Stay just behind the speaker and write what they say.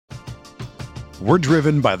We're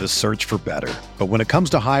driven by the search for better. But when it comes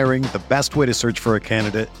to hiring, the best way to search for a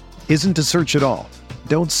candidate isn't to search at all.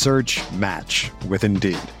 Don't search, match with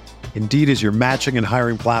Indeed. Indeed is your matching and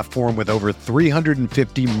hiring platform with over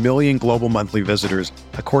 350 million global monthly visitors,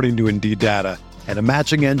 according to Indeed data, and a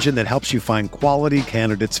matching engine that helps you find quality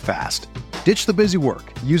candidates fast. Ditch the busy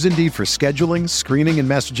work. Use Indeed for scheduling, screening, and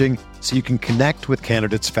messaging so you can connect with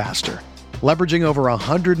candidates faster. Leveraging over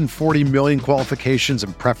 140 million qualifications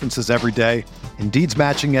and preferences every day, Indeed's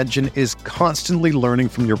matching engine is constantly learning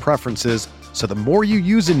from your preferences, so the more you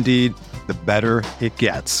use Indeed, the better it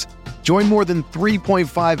gets. Join more than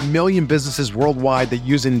 3.5 million businesses worldwide that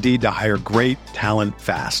use Indeed to hire great talent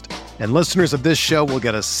fast. And listeners of this show will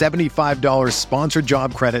get a $75 sponsored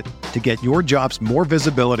job credit to get your jobs more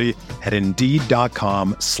visibility at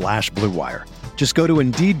Indeed.com/Blue Wire. Just go to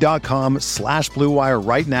Indeed.com/Blue Wire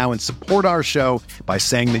right now and support our show by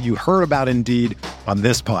saying that you heard about Indeed on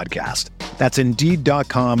this podcast. That's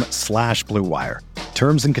Indeed.com/Blue Wire.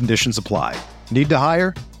 Terms and conditions apply. Need to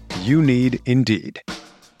hire? You need Indeed.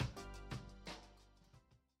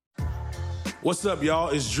 What's up, y'all?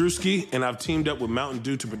 It's Drewski, and I've teamed up with Mountain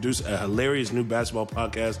Dew to produce a hilarious new basketball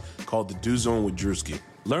podcast called The Dew Zone with Drewski.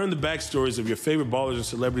 Learn the backstories of your favorite ballers and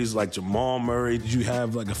celebrities like Jamal Murray. Did you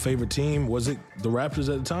have like a favorite team? Was it the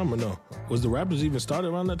Raptors at the time or no? Was the Raptors even started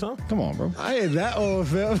around that time? Come on, bro. I ain't that old,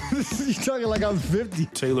 fam. You talking like I'm 50.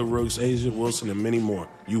 Taylor Rooks, Asia Wilson, and many more.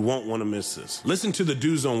 You won't want to miss this. Listen to The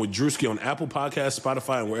Dew Zone with Drewski on Apple Podcasts,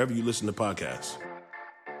 Spotify, and wherever you listen to podcasts.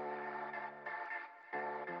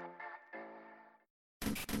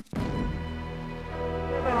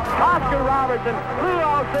 Oscar Robertson, Lou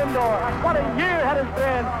Alcindor. What a year it has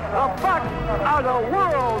been. The Bucks are the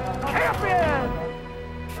world champions.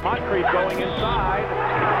 Moncrief going inside.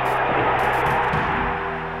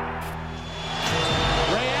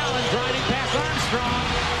 Ray Allen driving past Armstrong.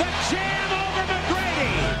 The jam over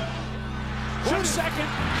McGrady. 2 second.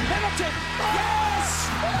 Middleton. Yes!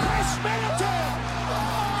 Chris Middleton!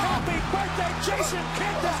 Happy birthday, Jason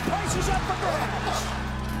Kidd. This place is up for grabs.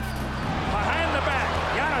 Behind the back.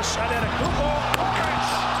 Giannis Antetokounmpo.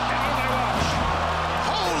 Catch. And on they watch.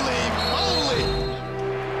 Holy moly!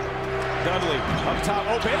 Dudley up top,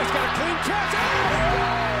 open. It's got a clean catch.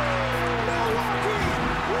 Milwaukee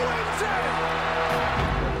wins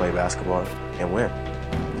it. Play basketball and win.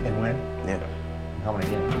 And win? Yeah. How many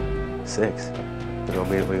games? 6.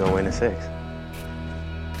 We're gonna win in 6.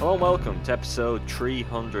 Hello and welcome to episode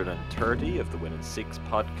 330 of the Win in 6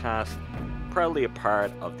 podcast, proudly a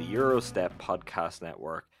part of the Eurostep podcast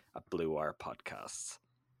network at Blue Wire Podcasts.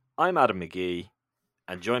 I'm Adam McGee,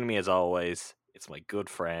 and joining me as always, it's my good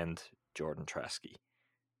friend, Jordan Tresky.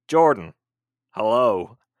 Jordan,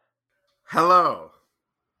 hello. Hello.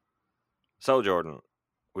 So, Jordan,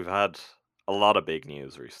 we've had a lot of big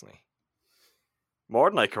news recently. More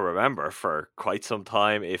than I can remember for quite some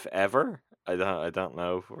time, if ever. I don't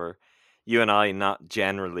know. For you and I, not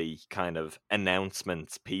generally kind of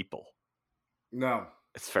announcements people. No.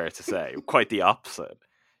 It's fair to say. Quite the opposite.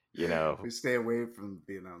 You know. We stay away from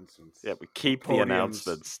the announcements. Yeah, we keep the Podiums.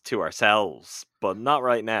 announcements to ourselves, but not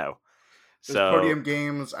right now. There's So podium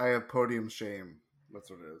games, I have podium shame. That's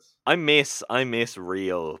what it is. I miss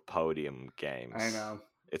real podium games. I know.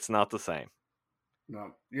 It's not the same.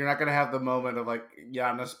 No. You're not gonna have the moment of like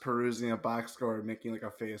Giannis perusing a box score and making like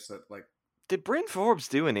a face that like Did Bryn Forbes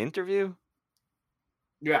do an interview?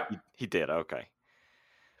 yeah. He did, okay.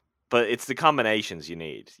 But it's the combinations you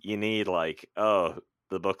need. You need like, oh,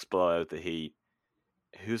 the Bucks blow out the Heat.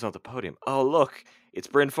 Who's on the podium? Oh, look, it's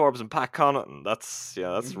Bryn Forbes and Pat Connaughton. That's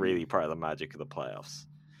really part of the magic of the playoffs.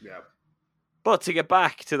 Yeah. But to get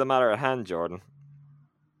back to the matter at hand, Jordan,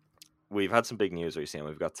 we've had some big news recently.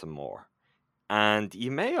 We've got some more. And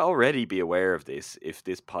you may already be aware of this if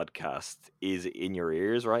this podcast is in your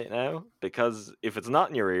ears right now. Because if it's not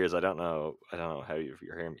in your ears, I don't know how you're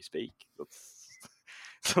hearing me speak.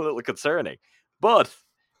 It's a little concerning. But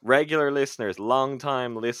regular listeners,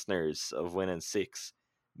 long-time listeners of Win in 6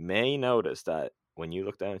 may notice that when you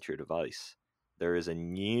look down at your device, there is a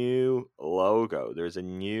new logo. There's a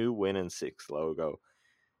new Win in 6 logo.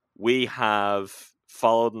 We have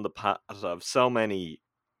followed in the path of so many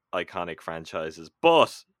iconic franchises,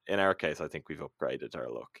 but in our case, I think we've upgraded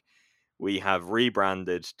our look. We have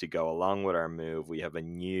rebranded to go along with our move. We have a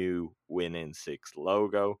new Win in 6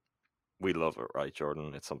 logo. We love it, right,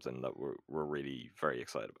 Jordan? It's something that we're really very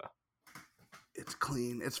excited about. It's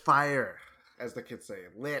clean. It's fire, as the kids say.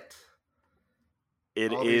 Lit.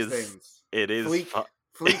 It All is. these things. It is. Fleek.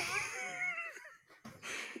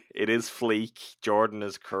 It is fleek. Jordan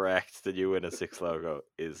is correct. The new Win in 6 logo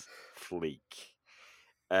is fleek.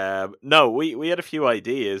 No, we had a few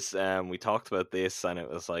ideas. We talked about this, and it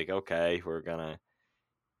was like, okay, we're gonna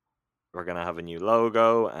have a new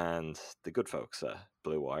logo, and the good folks at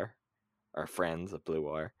Blue Wire, our friends at Blue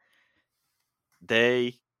Wire,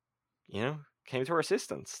 they, came to our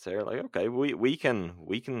assistance. They're like, okay, we can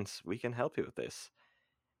help you with this.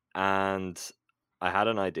 And I had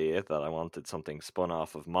an idea that I wanted something spun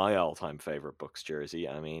off of my all-time favorite Bucks jersey.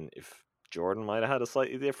 I mean, if Jordan might have had a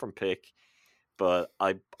slightly different pick, but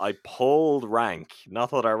I pulled rank.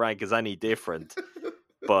 Not that our rank is any different,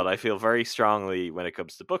 but I feel very strongly when it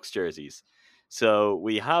comes to Bucks jerseys. So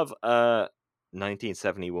we have a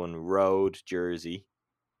 1971 road jersey,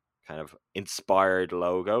 kind of inspired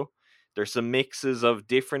logo. There's some mixes of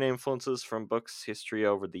different influences from Bucks history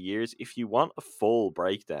over the years. If you want a full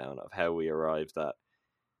breakdown of how we arrived at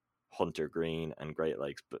Hunter Green and Great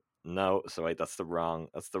Lakes, but no, so wait, that's the wrong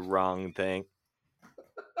thing.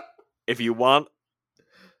 If you want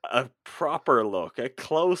a proper look, a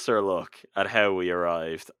closer look at how we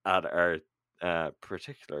arrived at our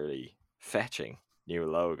particularly fetching new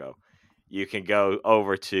logo, you can go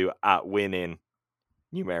over to @winning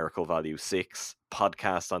numerical value 6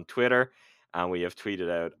 podcast on Twitter, and we have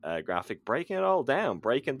tweeted out a graphic breaking it all down.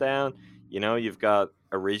 You've got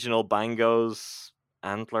original Bango's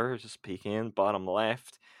antler just peeking in bottom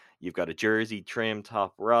left. You've got a jersey trim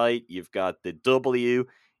top right. You've got the W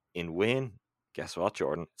in win. Guess what,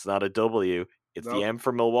 Jordan? It's not a W. It's the M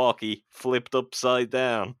for Milwaukee flipped upside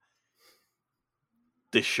down.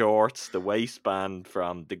 The shorts, the waistband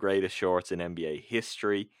from the greatest shorts in NBA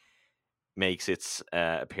history, makes its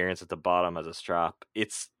appearance at the bottom as a strap.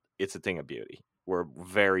 It's a thing of beauty. We're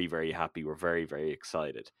very, very happy. We're very, very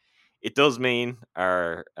excited. It does mean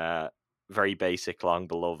our very basic, long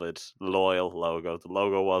beloved, loyal logo. The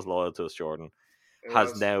logo was loyal to us, Jordan.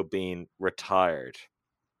 Has now been retired.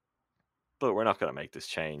 But we're not going to make this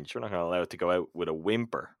change. We're not going to allow it to go out with a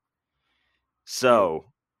whimper.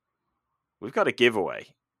 So, we've got a giveaway.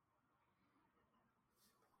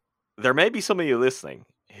 There may be some of you listening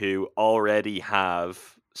who already have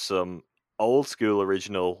some old school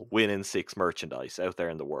original Win in 6 merchandise out there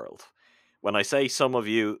in the world. When I say some of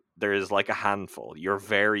you, there's like a handful. You're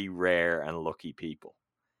very rare and lucky people.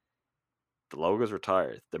 The logo's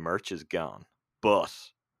retired. The merch is gone. But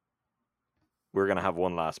we're going to have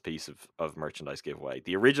one last piece of merchandise giveaway.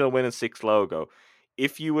 The original Win in 6 logo.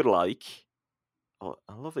 If you would like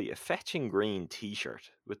a lovely, fetching green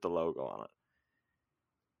t-shirt with the logo on it.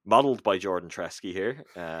 Modeled by Jordan Tresky here.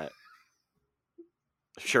 I'm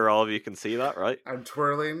sure all of you can see that, right? I'm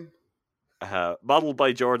twirling. Modeled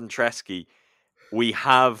by Jordan Tresky. We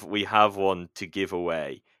have one to give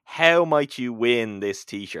away. How might you win this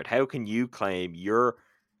t-shirt? How can you claim your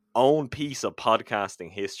own piece of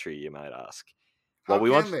podcasting history, you might ask? How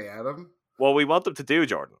can they, Adam? What we want them to do,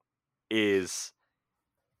 Jordan, is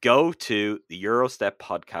go to the Eurostep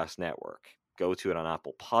Podcast Network. Go to it on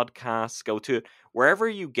Apple Podcasts. Go to it wherever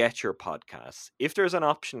you get your podcasts. If there's an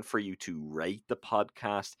option for you to rate the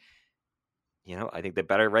podcast, I think they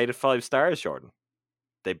better rate it 5 stars, Jordan.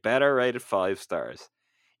 They better rate it 5 stars.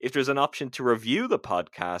 If there's an option to review the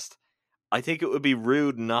podcast, I think it would be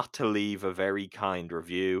rude not to leave a very kind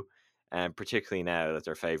review, and particularly now that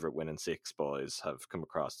their favorite Win in 6 boys have come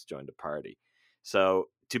across to join the party. So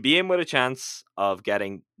to be in with a chance of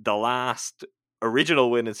getting the last original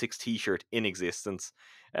Win in 6 t-shirt in existence,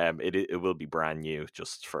 it will be brand new,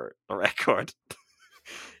 just for the record.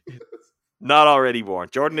 Not already worn.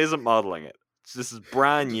 Jordan isn't modeling it. This is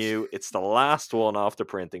brand new. It's the last one off the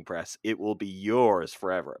printing press. It will be yours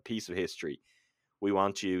forever. A piece of history. We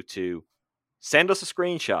want you to send us a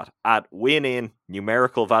screenshot at WinIn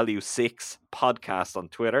numerical value 6 podcast on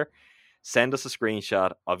Twitter. Send us a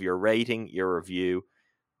screenshot of your rating, your review.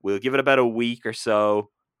 We'll give it about a week or so.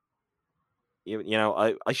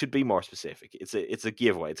 I should be more specific. It's a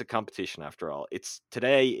giveaway. It's a competition after all.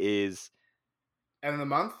 Today is end of the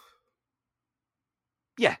month.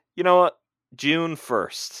 Yeah, you know what? June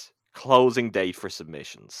 1st, closing date for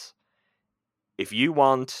submissions. If you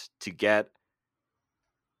want to get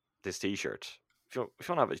this t-shirt, if you want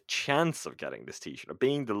to have a chance of getting this t-shirt, or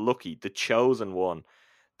being the chosen one,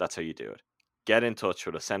 that's how you do it. Get in touch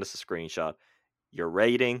with us, send us a screenshot, your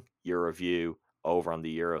rating, your review, over on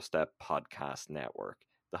the Eurostep Podcast Network,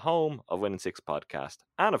 the home of Win in 6 podcast,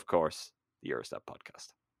 and of course, the Eurostep Podcast.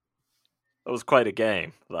 That was quite a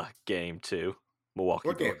game, that game 2.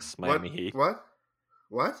 Milwaukee Bucks, Miami Heat.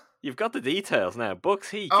 What? You've got the details now. Bucks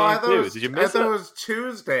Heat, game 2. Did you miss it? I thought it was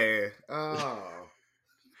Tuesday. Oh.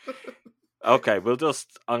 Okay, I'm going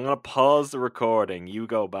to pause the recording. You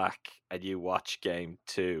go back and you watch game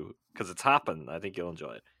 2, because it's happened. I think you'll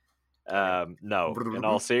enjoy it. No, in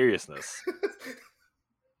all seriousness,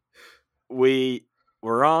 we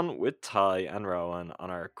were on with Ty and Rowan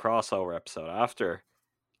on our crossover episode after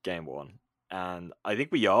game 1, and I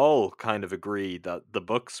think we all kind of agreed that the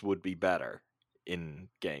Bucks would be better in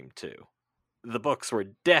game 2. The Bucks were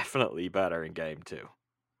definitely better in game 2.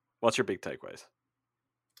 What's your big takeaways?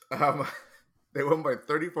 They won by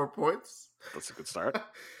 34 points. That's a good start.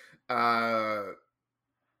 Yeah,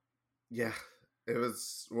 it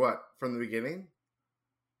was what from the beginning.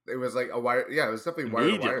 It was like a wire. Yeah, it was definitely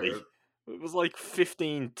wire to wire. It was like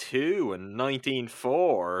 15-2 and 19-4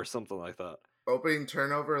 or something like that. Opening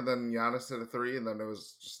turnover, and then Giannis hit a 3, and then it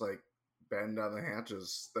was just like bend down the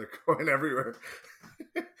hatches. They're going everywhere.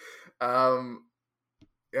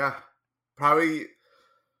 Yeah, probably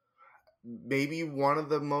maybe one of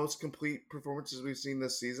the most complete performances we've seen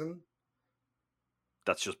this season.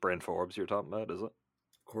 That's just Bryn Forbes you're talking about, is it?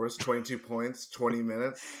 Of course, 22 points, 20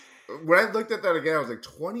 minutes. When I looked at that again, I was like,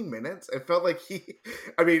 20 minutes? It felt like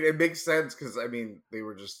I mean, it makes sense because, I mean, they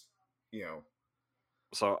were just,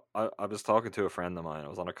 So I was talking to a friend of mine. I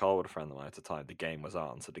was on a call with a friend of mine at the time. The game was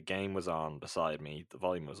on. So the game was on beside me. The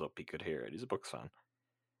volume was up. He could hear it. He's a Bucks fan.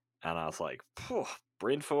 And I was like,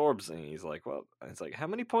 Bryn Forbes. And he's like, well, and it's like, how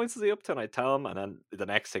many points is he up to? And I tell him. And then the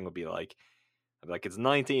next thing would be like, I'd be like, it's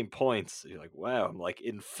 19 points. He's like, wow. I'm like,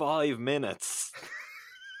 in 5 minutes.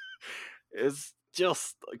 It's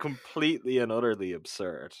just completely and utterly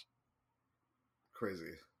absurd.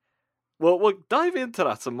 Crazy. Well, we'll dive into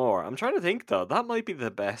that some more. I'm trying to think, though. That might be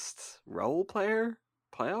the best role player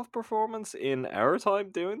playoff performance in our time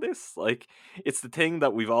doing this. Like, it's the thing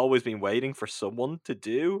that we've always been waiting for someone to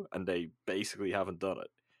do, and they basically haven't done it.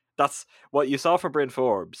 That's what you saw from Bryn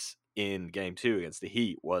Forbes in Game 2 against the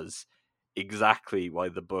Heat was exactly why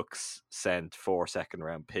the Bucks sent 4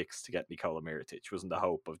 second-round picks to get Nikola Mirotic. Wasn't the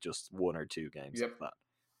hope of just 1 or 2 games like that.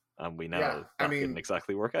 And we know that didn't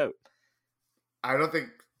exactly work out. I don't think...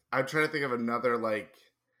 I'm trying to think of another, like...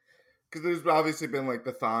 Because there's obviously been, like,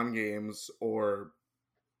 the Thon games, or...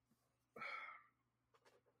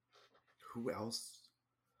 Who else?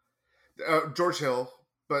 George Hill,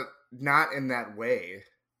 but not in that way.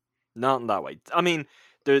 Not in that way. I mean,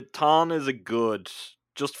 the Thon is a good...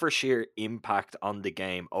 Just for sheer impact on the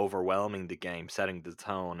game, overwhelming the game, setting the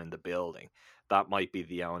tone in the building. That might be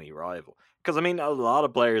the only rival. Because, I mean, a lot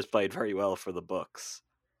of players played very well for the Bucks.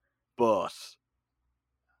 But...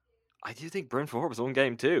 I do think Bryn Forbes won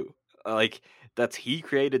game 2. Like, he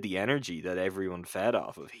created the energy that everyone fed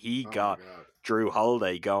off of. He got Drew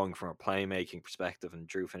Holiday going from a playmaking perspective, and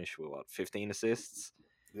Drew finished with, 15 assists?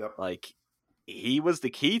 Yep. Like, he was the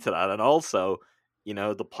key to that. And also,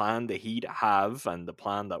 the plan that he'd have and the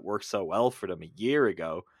plan that worked so well for them a year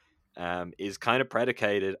ago is kind of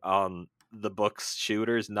predicated on the Bucks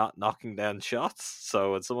shooters not knocking down shots.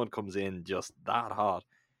 So when someone comes in just that hot,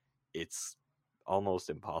 it's almost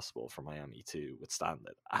impossible for Miami to withstand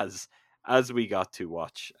it, as we got to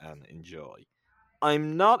watch and enjoy.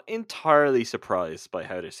 I'm not entirely surprised by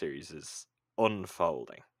how the series is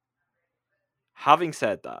unfolding. Having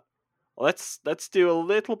said that, let's do a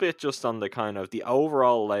little bit just on the kind of the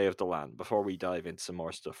overall lay of the land before we dive into some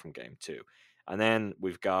more stuff from game 2. And then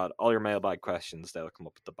we've got all your mailbag questions. They'll come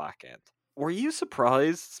up at the back end. Were you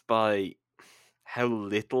surprised by how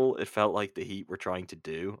little it felt like the Heat were trying to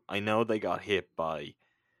do? I know they got hit by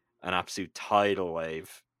an absolute tidal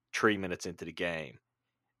wave 3 minutes into the game,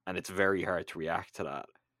 and it's very hard to react to that.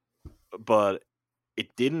 But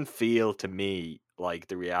it didn't feel to me like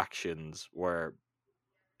the reactions were,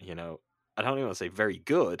 I don't even want to say very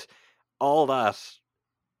good, all that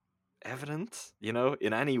evident,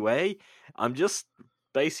 in any way. I'm just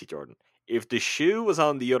basically, Jordan, if the shoe was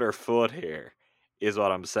on the other foot here, is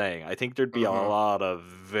what I'm saying. I think there'd be a lot of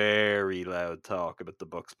very loud talk about the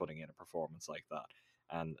Bucks putting in a performance like that,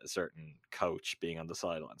 and a certain coach being on the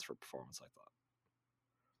sidelines for a performance like that.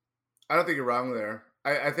 I don't think you're wrong there.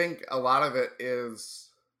 I think a lot of it is...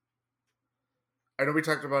 I know we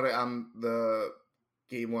talked about it on the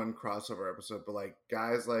Game 1 crossover episode, but like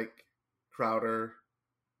guys like Crowder,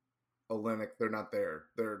 Olynyk, they're not there.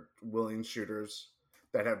 They're willing shooters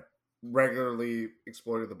that have regularly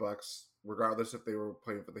exploited the Bucks, regardless if they were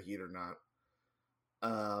playing for the Heat or not.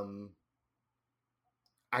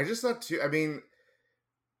 I just thought too. I mean,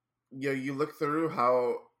 you look through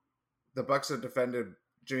how the Bucks have defended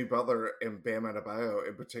Jimmy Butler and Bam Adebayo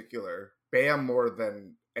in particular. Bam more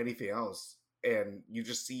than anything else, and you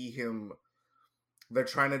just see him. They're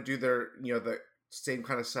trying to do their the same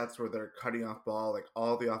kind of sets where they're cutting off ball, like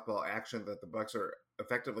all the off ball action that the Bucks are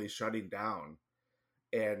effectively shutting down.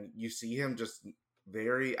 And you see him just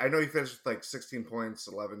very. I know he finished with like 16 points,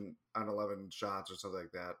 11 on 11 shots or something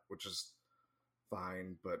like that, which is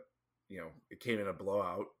fine. But it came in a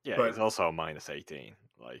blowout. Yeah, but he's also a minus 18.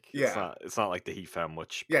 Like yeah, it's not like the Heat found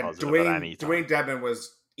much yeah. positive at any time. Dwayne Dedman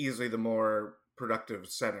was easily the more productive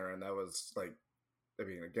center, and that was like, I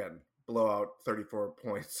mean, again, blowout, 34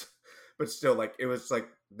 points, but still, like, it was like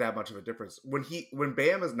that much of a difference when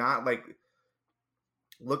Bam is not like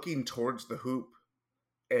looking towards the hoop,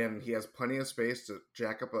 and he has plenty of space to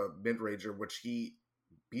jack up a mid-ranger, which he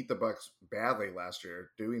beat the Bucks badly last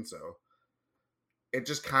year doing so. It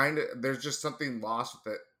just kind of, there's just something lost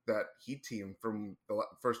with that Heat team from the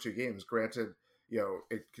first two games. Granted,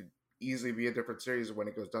 it could easily be a different series when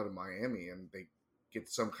it goes down to Miami and they get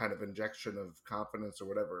some kind of injection of confidence or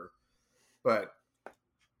whatever. But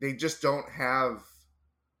they just don't have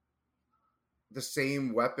the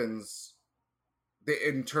same weapons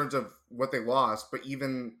in terms of what they lost, but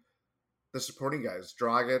even the supporting guys,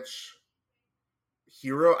 Dragic,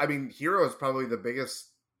 Hero. I mean, Hero is probably the biggest.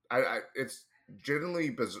 It's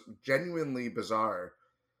genuinely bizarre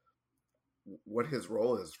what his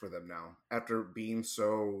role is for them now after being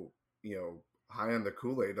so high on the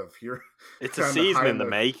Kool-Aid of Hero. It's a season in the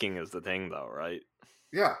making is the thing, though, right?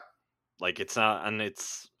 Yeah, like it's not, and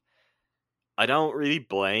it's. I don't really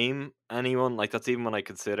blame anyone. Like that's even when I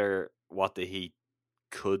consider what the Heat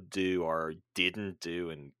could do or didn't do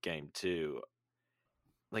in game 2.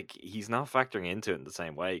 Like he's not factoring into it in the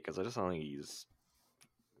same way because I just don't think he's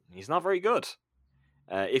not very good.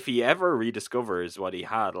 If he ever rediscovers what he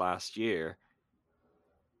had last year,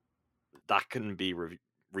 that can be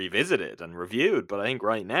revisited and reviewed. But I think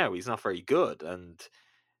right now he's not very good, and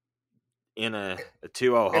in a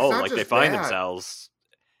 2-0 hole like they find themselves,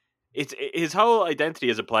 it's his whole identity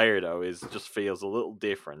as a player though just feels a little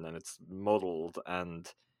different and it's muddled. And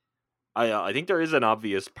I think there is an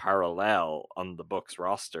obvious parallel on the Bucks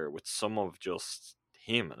roster with some of just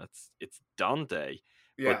him, and it's Dante.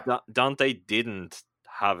 Yeah, but Dante didn't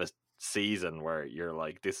have a season where you're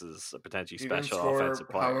like, this is a potentially special offensive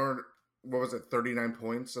player. What was it, 39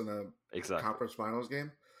 points in a conference finals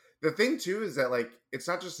game? The thing too is that like it's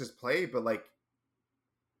not just his play, but like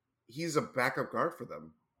he's a backup guard for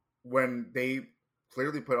them when they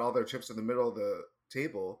clearly put all their chips in the middle of the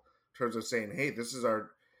table in terms of saying, hey, they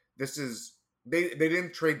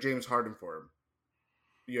didn't trade James Harden for him.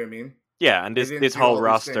 You know what I mean? Yeah, and this whole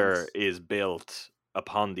roster is built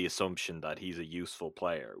upon the assumption that he's a useful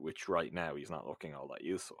player, which right now he's not looking all that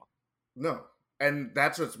useful. No. And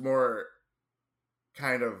that's what's more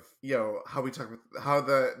kind of, how we talk about how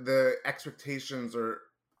the expectations or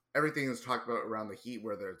everything is talked about around the Heat,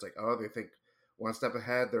 where it's like, oh, they think one step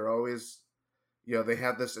ahead. They're always, they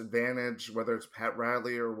have this advantage, whether it's Pat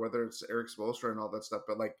Riley or whether it's Eric Spoelstra and all that stuff.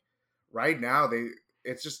 But like right now,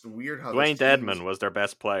 it's just weird how Dwayne Dedman was their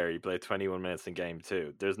best player. He played 21 minutes in game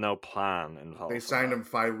 2. There's no plan involved. They signed him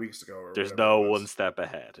 5 weeks ago. There's no one step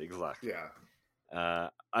ahead. Exactly. Yeah.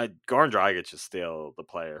 Goran Dragic is still the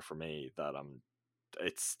player for me that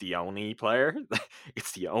it's the only player.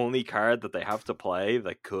 It's the only card that they have to play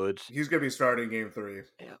that could. He's going to be starting game 3.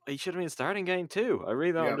 Yeah, he should have been starting game 2. I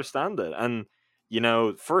really don't understand it. And,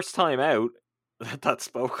 first time out that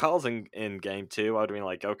Spo calls in game 2, I would have been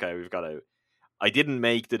like, okay, we've got to. I didn't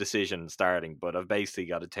make the decision starting, but I've basically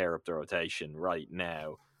got to tear up the rotation right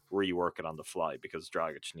now, rework it on the fly because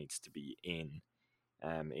Dragic needs to be in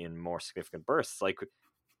more significant bursts. Like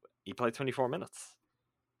he played 24 minutes.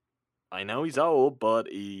 I know he's old, but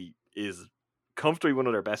he is comfortably one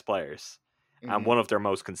of their best players and one of their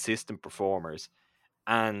most consistent performers,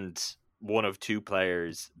 and one of 2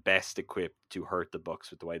 players best equipped to hurt the Bucks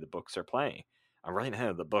with the way the Bucks are playing. And right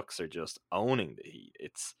now, the Bucks are just owning the Heat.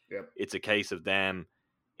 It's a case of them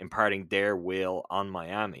imparting their will on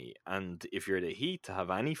Miami. And if you're the Heat, to have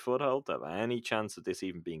any foothold, to have any chance of this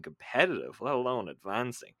even being competitive, let alone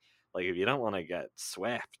advancing, like if you don't want to get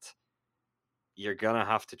swept, you're gonna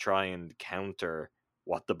have to try and counter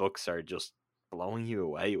what the Bucks are just blowing you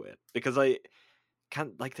away with. Because they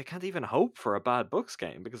can't even hope for a bad Bucks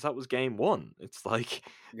game because that was game 1. It's like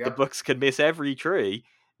the Bucks can miss every tree,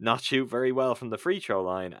 not shoot very well from the free throw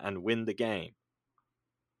line, and win the game.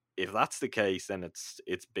 If that's the case, then it's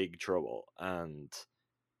big trouble. And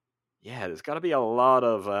yeah, there's got to be a lot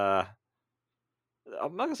of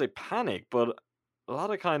I'm not gonna say panic, but a lot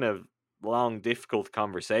of kind of long, difficult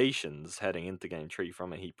conversations heading into game 3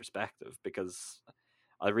 from a Heat perspective, because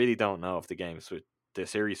I really don't know if the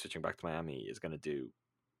series switching back to Miami is going to do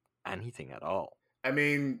anything at all. I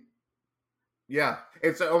mean, yeah,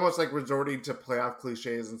 it's almost like resorting to playoff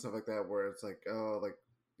cliches and stuff like that, where it's like, oh, like,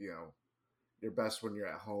 you're best when you're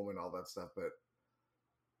at home and all that stuff. But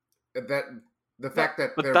The fact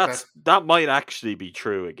that But their that might actually be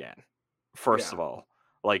true again. First Yeah. of all,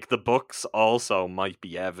 like the books also might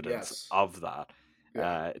be evidence Yes. of that.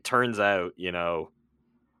 Yeah. It turns out,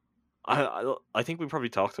 I think we probably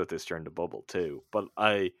talked about this during the bubble too, but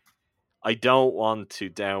I don't want to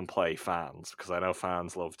downplay fans because I know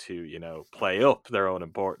fans love to, play up their own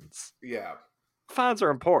importance. Yeah. Fans are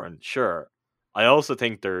important, sure. I also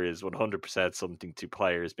think there is 100% something to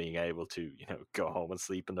players being able to, go home and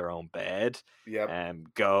sleep in their own bed. Yep.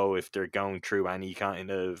 Go if they're going through any kind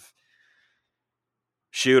of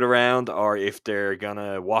shoot around, or if they're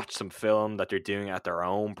gonna watch some film that they're doing at their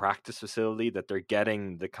own practice facility, that they're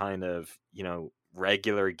getting the kind of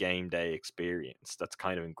regular game day experience that's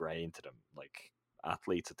kind of ingrained to them. Like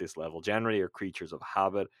athletes at this level generally are creatures of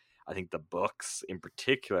habit. I think the Bucks in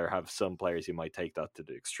particular have some players who might take that to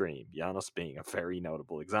the extreme, Giannis being a very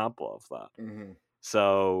notable example of that. Mm-hmm.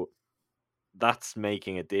 So that's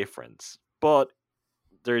making a difference. But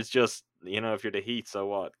there's just, if you're the Heat, so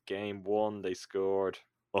what? Game 1, they scored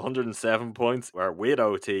 107 points, or with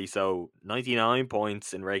OT, so 99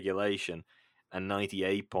 points in regulation and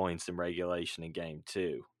 98 points in regulation in game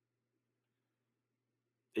 2.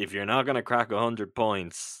 If you're not going to crack 100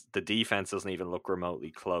 points, the defense doesn't even look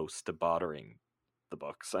remotely close to bothering the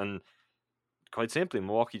Bucks. And quite simply,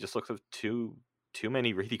 Milwaukee just looks like too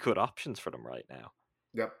many really good options for them right now.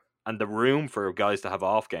 Yep. And the room for guys to have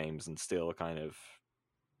off games and still kind of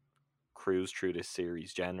cruise through this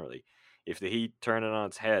series generally. If the Heat turn it on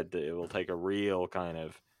its head, it will take a real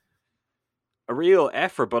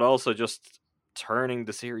effort, but also just turning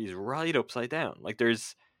the series right upside down. Like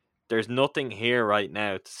there's nothing here right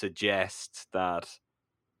now to suggest that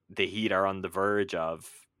the Heat are on the verge of,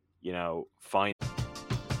 finding.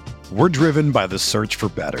 We're driven by the search for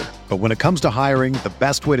better. But when it comes to hiring, the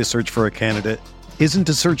best way to search for a candidate isn't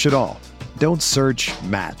to search at all. Don't search,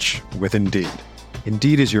 match with Indeed.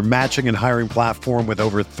 Indeed is your matching and hiring platform with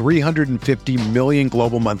over 350 million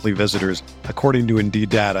global monthly visitors, according to Indeed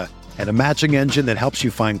data, and a matching engine that helps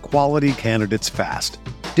you find quality candidates fast.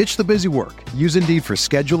 Ditch the busy work. Use Indeed for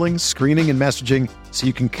scheduling, screening, and messaging so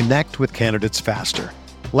you can connect with candidates faster.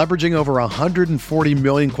 Leveraging over 140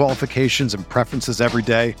 million qualifications and preferences every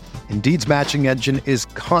day, Indeed's matching engine is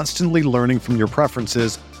constantly learning from your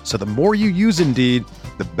preferences, so the more you use Indeed,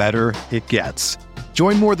 the better it gets.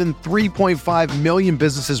 Join more than 3.5 million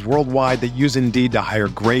businesses worldwide that use Indeed to hire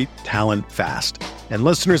great talent fast. And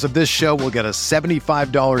listeners of this show will get a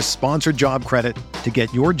 $75 sponsored job credit to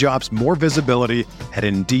get your jobs more visibility at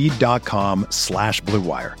Indeed.com/Blue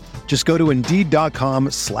Wire. Just go to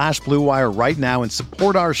Indeed.com/Blue Wire right now and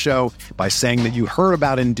support our show by saying that you heard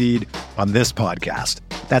about Indeed on this podcast.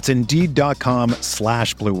 That's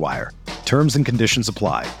Indeed.com/Blue Wire. Terms and conditions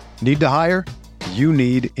apply. Need to hire? You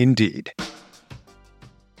need Indeed.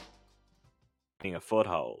 A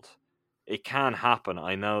foothold. It can happen.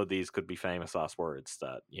 I know these could be famous last words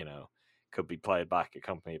that, could be played back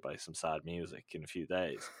accompanied by some sad music in a few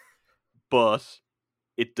days. But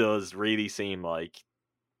it does really seem like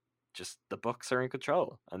just the Bucks are in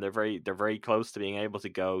control, and they're very close to being able to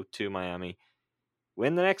go to Miami,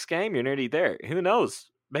 win the next game. You're nearly there. Who knows?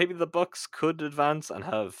 Maybe the Bucks could advance and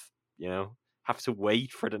have to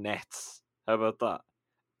wait for the Nets. How about that?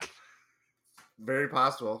 Very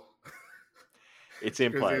possible. It's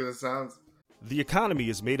in play. The economy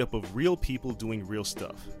is made up of real people doing real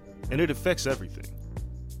stuff, and it affects everything.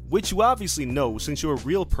 Which you obviously know since you're a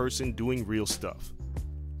real person doing real stuff.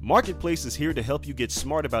 Marketplace is here to help you get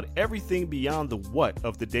smart about everything beyond the what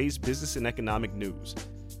of the day's business and economic news.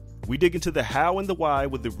 We dig into the how and the why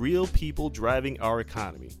with the real people driving our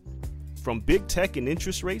economy. From big tech and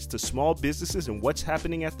interest rates to small businesses and what's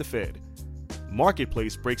happening at the Fed.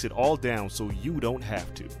 Marketplace breaks it all down so you don't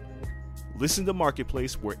have to. Listen to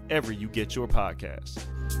Marketplace wherever you get your podcasts.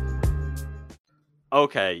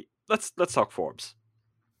 Okay, let's talk Forbes.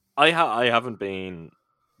 I haven't been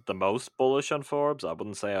the most bullish on Forbes. I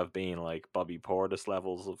wouldn't say I've been like Bobby Portis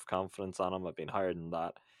levels of confidence on him. I've been higher than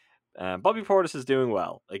that. Bobby Portis is doing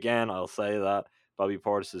well. Again, I'll say that Bobby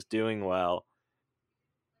Portis is doing well.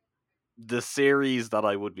 The series that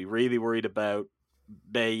I would be really worried about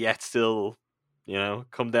may yet still,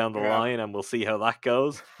 come down the line, and we'll see how that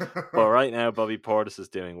goes. But right now, Bobby Portis is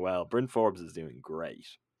doing well. Bryn Forbes is doing great.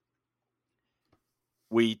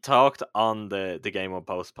 We talked on the Game 1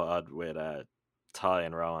 post pod with Ty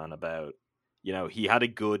and Rowan about, he had a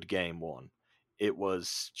good game 1. It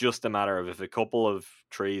was just a matter of if a couple of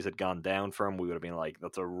trees had gone down for him, we would have been like,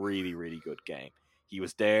 that's a really, really good game. He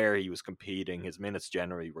was there, he was competing, his minutes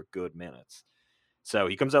generally were good minutes. So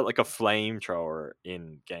he comes out like a flamethrower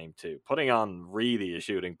in game 2, putting on really a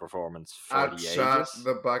shooting performance for the ages. Outshot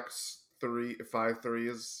the Bucks five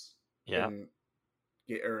threes Yeah.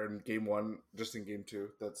 in game one, just in game two.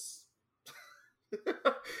 That's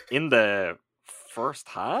In the first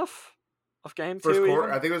half of game first two, quarter.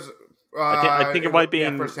 even I think it was. I think it might be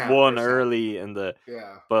first half. one First half. early in the,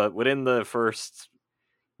 Yeah. but within the first,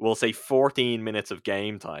 we'll say 14 minutes of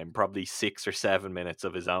game time, probably 6 or 7 minutes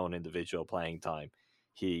of his own individual playing time,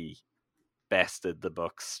 he bested the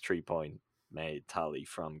Bucks 3-point made tally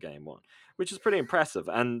from game one, which is pretty impressive.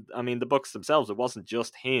 And I mean, the Bucks themselves, it wasn't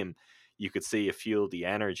just him. You could see it fueled the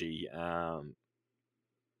energy.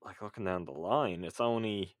 Like looking down the line, it's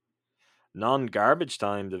only non-garbage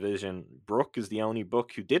time division. Brook is the only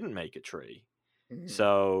Buck who didn't make a tree. Mhm.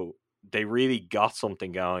 So they really got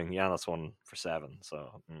something going. Yeah, that's 1 for 7.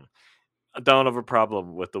 So I don't have a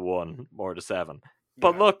problem with the 1 or the 7.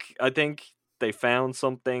 But Yeah. look, I think they found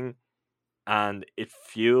something and it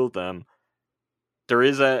fueled them. There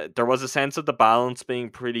was a sense of the balance being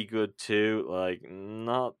pretty good too. Like,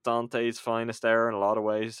 not Dante's finest error in a lot of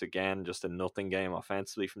ways. Again, just a nothing game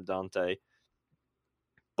offensively from Dante.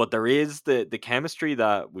 But there is the chemistry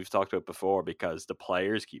that we've talked about before, because the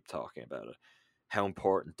players keep talking about it. How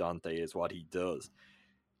important Dante is, what he does.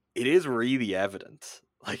 It is really evident.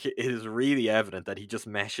 Like, it is really evident that he just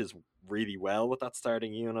meshes really well with that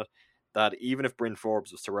starting unit. That even if Bryn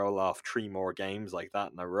Forbes was to roll off 3 more games like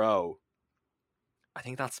that in a row, I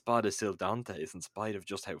think that spot is still Dante's, in spite of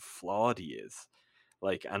just how flawed he is.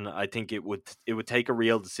 Like, and I think it would take a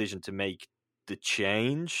real decision to make the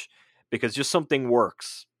change, because just something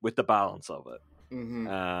works with the balance of it.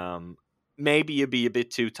 Mm-hmm. Maybe you'd be a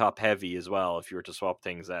bit too top heavy as well if you were to swap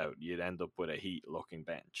things out. You'd end up with a Heat looking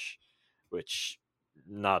bench, which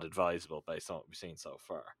not advisable based on what we've seen so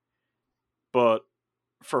far. But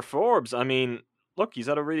for Forbes, I mean, look, he's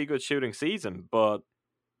had a really good shooting season, but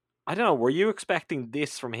I don't know, were you expecting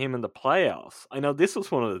this from him in the playoffs? I know this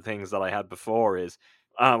was one of the things that I had before is,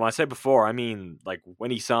 when I say before, I mean, like,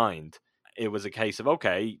 when he signed, it was a case of,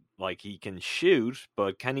 okay, like, he can shoot,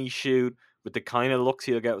 but can he shoot with the kind of looks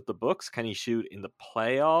he'll get with the Bucks? Can he shoot in the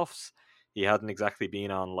playoffs? He hadn't exactly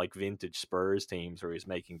been on, like, vintage Spurs teams where he's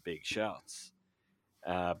making big shots.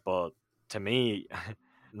 But to me,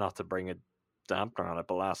 not to bring a dampener on it,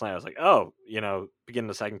 but last night I was like, oh, beginning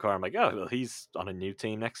the second quarter, I'm like, oh, well, he's on a new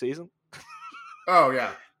team next season. Oh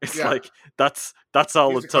yeah, It's yeah. like that's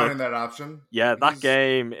all He's it took. declining that option. Yeah, that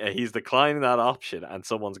game, he's declining that option, and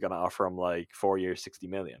someone's going to offer him like 4 years, 60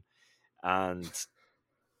 million, and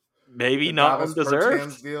maybe the not Davis undeserved.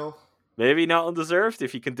 Bertans deal. Maybe not undeserved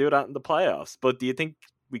if you can do that in the playoffs. But do you think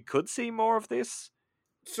we could see more of this?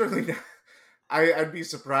 Certainly not. I'd be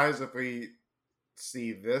surprised if we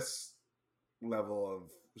see this level of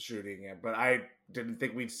shooting it, but I didn't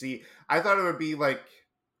think we'd see. I thought it would be like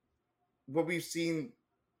what we've seen.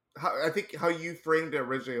 I think how you framed it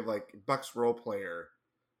originally, of like Bucks role player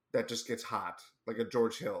that just gets hot, like a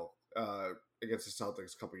George Hill against the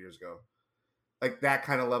Celtics a couple years ago, like that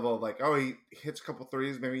kind of level of like, oh, he hits a couple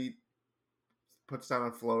threes, maybe he puts down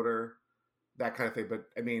a floater, that kind of thing. But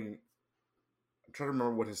I mean, I'm trying to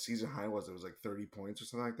remember what his season high was. It was like 30 points or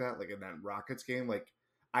something like that, like in that Rockets game. Like,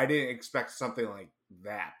 I didn't expect something like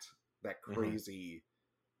that crazy,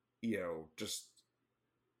 just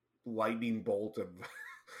lightning bolt of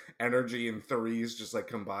energy and threes just like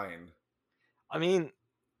combined. I mean,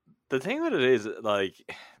 the thing with it is, like,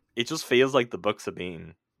 it just feels like the Bucks have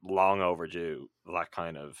been long overdue. That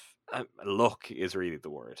kind of luck is really the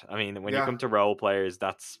word. I mean, when you come to role players,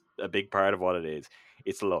 that's a big part of what it is.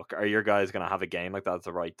 It's luck. Are your guys going to have a game like that at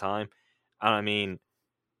the right time? And I mean,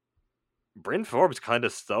 Bryn Forbes kind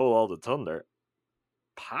of stole all the thunder.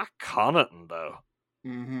 Pat Connaughton, though,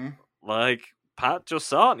 like, Pat just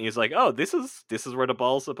saw it and he's like, "Oh, this is where the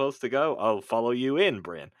ball's supposed to go. I'll follow you in,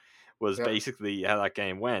 Bryn." Was basically how that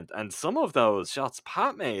game went. And some of those shots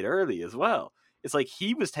Pat made early as well. It's like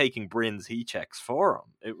he was taking Bryn's heat checks for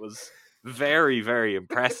him. It was very, very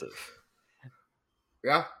impressive.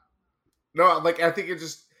 Yeah. No, like, I think it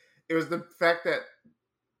was the fact that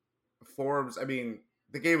Forbes, I mean,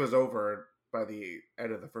 the game was over by the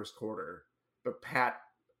end of the first quarter, but Pat,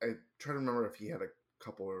 I try to remember if he had a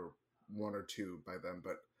couple or 1 or 2 by then,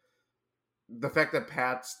 but the fact that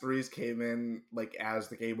Pat's threes came in like as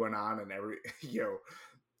the game went on, and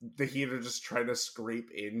the Heat are just trying to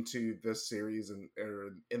scrape into this series or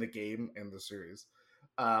in the game and the series.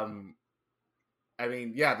 I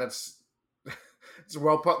mean, yeah, that's it's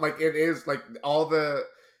well put. Like, it is like all the,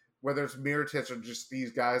 whether it's Mirotic or just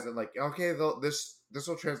these guys that like, okay, this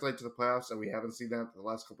will translate to the playoffs, and we haven't seen that for the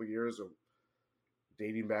last couple of years, or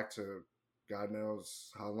dating back to God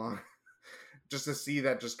knows how long. Just to see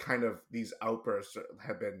that, just kind of these outbursts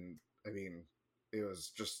have been, I mean, it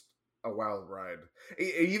was just a wild ride.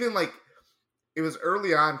 Even like it was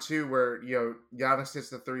early on too, where Giannis hits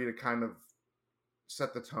the three to kind of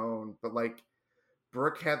set the tone, but like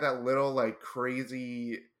Brooke had that little like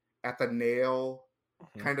crazy at the nail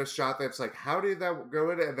kind of shot that's like, how did that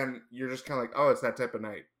go in? And then you're just kind of like, oh, it's that type of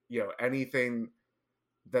night. Anything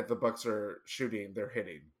that the Bucks are shooting, they're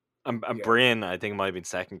hitting. And Bryn, I think it might have been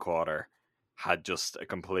second quarter, had just a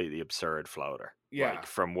completely absurd floater. Yeah. Like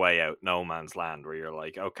from way out no man's land, where you're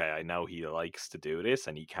like, okay, I know he likes to do this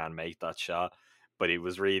and he can make that shot. But he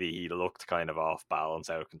looked kind of off balance,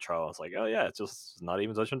 out of control. It's like, oh yeah, it's just not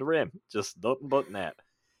even touching the rim. Just nothing but net.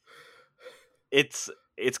 It's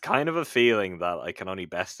kind of a feeling that I can only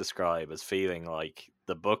best describe as feeling like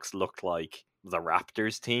the Bucks looked like the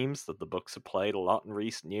Raptors teams that the Bucks have played a lot in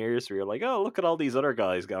recent years, where you're like, oh, look at all these other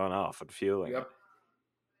guys going off and fueling it.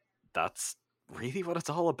 That's really what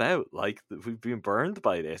it's all about. Like, we've been burned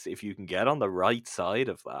by this. If you can get on the right side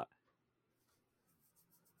of that,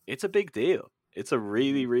 it's a big deal. It's a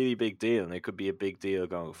really, really big deal, and it could be a big deal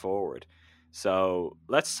going forward. So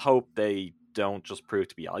let's hope they don't just prove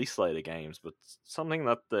to be isolated games, but something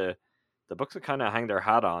that the Bucks will kind of hang their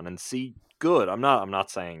hat on and see good. I'm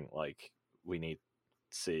not saying like we need to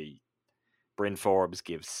see Bryn Forbes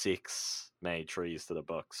give 6 made trees to the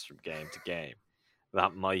Bucks from game to game.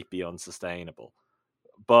 That might be unsustainable.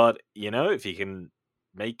 But, if you can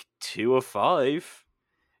make 2 of 5,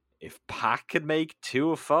 if Pac can make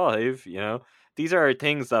 2 of 5, these are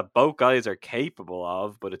things that both guys are capable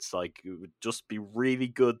of, but it's like it would just be really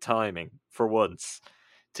good timing for once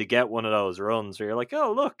to get one of those runs where you're like,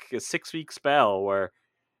 oh, look, a 6-week spell where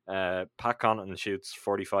Pat Connaughton shoots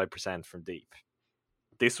 45% from deep.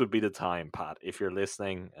 This would be the time, Pat. If you're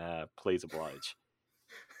listening, please oblige.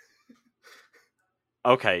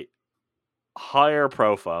 Okay, higher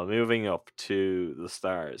profile, moving up to the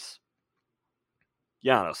stars.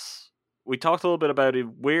 Giannis. We talked a little bit about it.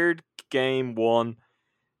 Weird game one.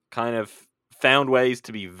 Kind of found ways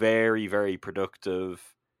to be very, very productive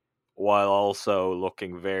while also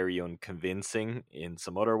looking very unconvincing in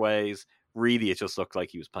some other ways. Really, it just looked like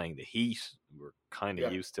he was playing the Heat. We're kind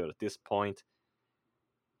of used to it at this point.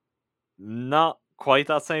 Not quite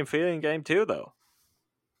that same feeling in game two, though.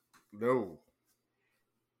 No.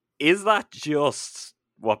 Is that just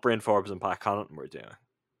what Bryn Forbes and Pat Connaughton were doing?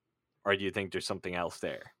 Or do you think there's something else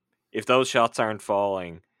there? If those shots aren't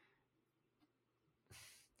falling...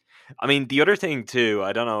 I mean, the other thing, too,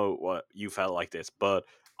 I don't know what you felt like this, but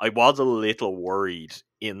I was a little worried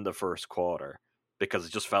in the first quarter because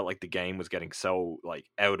it just felt like the game was getting so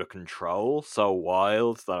out of control, so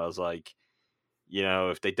wild, that I was like,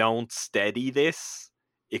 if they don't steady this,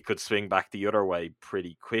 it could swing back the other way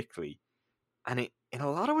pretty quickly. And in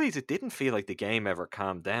a lot of ways, it didn't feel like the game ever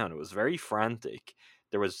calmed down. It was very frantic.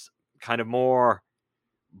 There was kind of more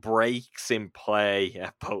breaks in play,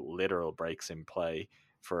 both literal breaks in play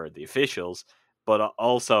for the officials, but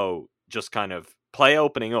also just kind of play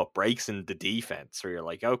opening up, breaks in the defense, where you're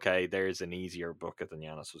like, okay, there's an easier bucket than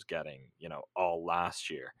Giannis was getting, all last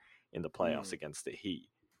year in the playoffs against the Heat.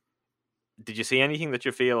 Did you see anything that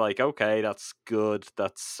you feel like, okay, that's good,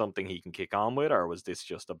 that's something he can kick on with, or was this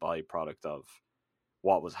just a byproduct of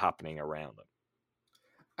what was happening around him?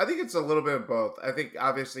 I think it's a little bit of both. I think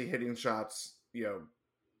obviously hitting shots,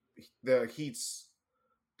 the Heat's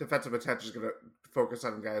defensive attention is going to focus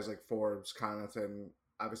on guys like Forbes, Connaughton,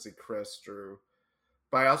 obviously Chris, Drew.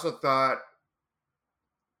 But I also thought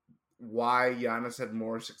why Giannis had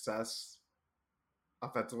more success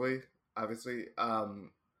offensively, obviously,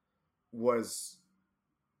 was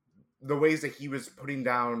the ways that he was putting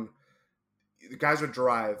down. The guys would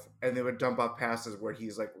drive and they would dump off passes where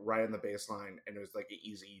he's like right on the baseline and it was like an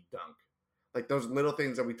easy dunk. Like those little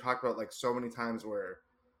things that we talked about like so many times, where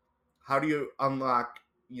how do you unlock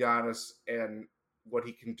Giannis and what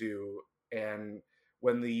he can do? And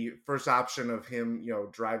when the first option of him,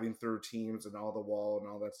 driving through teams and all the wall and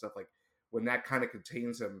all that stuff, like when that kind of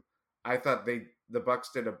contains him, I thought the Bucks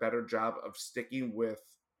did a better job of sticking with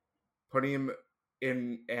putting him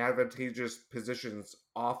in advantageous positions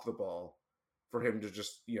off the ball for him to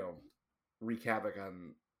just, wreak havoc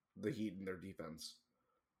on the Heat and their defense.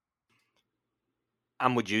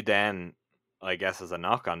 And would you then, I guess, as a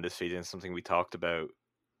knock on this season, something we talked about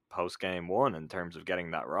post game one in terms of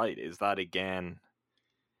getting that right, is that again?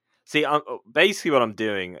 See, basically what I'm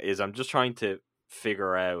doing is I'm just trying to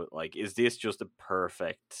figure out, is this just a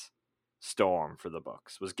perfect storm for the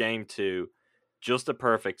Bucks? Was game two just a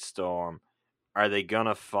perfect storm? Are they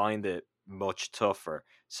gonna find it much tougher?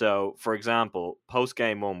 So, for example, post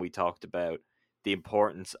game one, we talked about the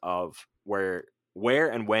importance of where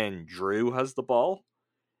and when Drew has the ball.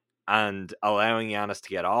 and allowing Giannis to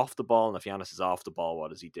get off the ball. And if Giannis is off the ball,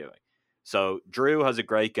 what is he doing? So Drew has a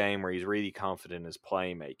great game where he's really confident in his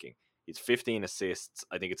playmaking. He's 15 assists.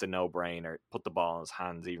 I think it's a no-brainer. Put the ball in his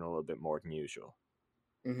hands even a little bit more than usual.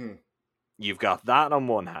 Mm-hmm. You've got that on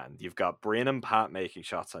one hand. You've got Bryn and Pat making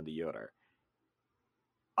shots on the other.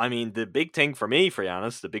 I mean, the big thing for me, for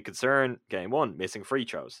Giannis, the big concern, game one, missing free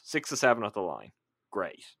throws. 6 of 7 at the line.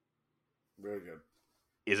 Great. Very good.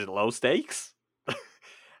 Is it low stakes?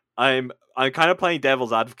 I'm kind of playing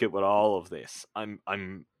devil's advocate with all of this. I'm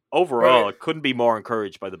overall, I couldn't be more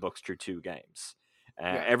encouraged by the Bucks through 2 games.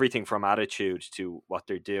 Everything from attitude to what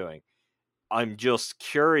they're doing. I'm just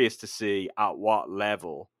curious to see at what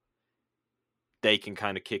level they can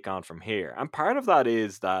kind of kick on from here. And part of that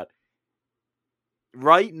is that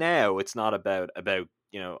right now it's not about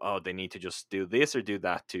they need to just do this or do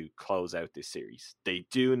that to close out this series. They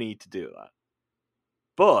do need to do that.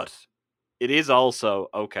 But it is also,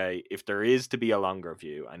 okay, if there is to be a longer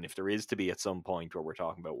view, and if there is to be at some point where we're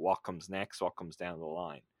talking about what comes next, what comes down the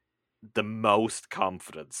line, the most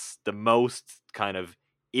confidence, the most kind of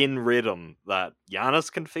in rhythm that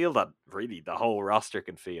Giannis can feel, that really the whole roster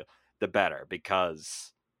can feel, the better,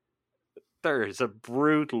 because there's a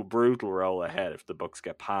brutal roll ahead if the Bucks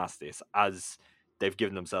get past this, as they've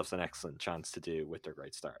given themselves an excellent chance to do with their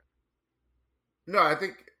great start. No, I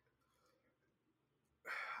think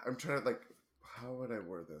I'm trying to how would I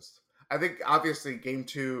word this? I think obviously game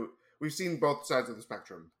 2, we've seen both sides of the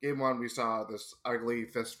spectrum. Game 1, we saw this ugly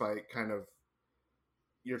fist fight, kind of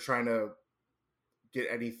you're trying to get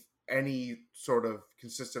any sort of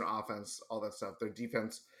consistent offense, all that stuff. Their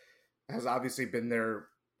defense has obviously been their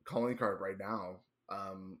calling card right now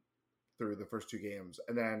through the first 2 games.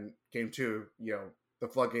 And then game 2, the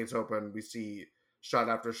floodgates open. We see shot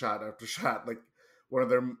after shot after shot.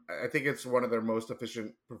 I think it's one of their most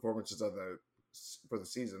efficient performances for the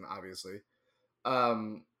season, obviously.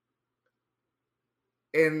 And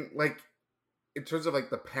in terms of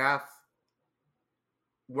the path,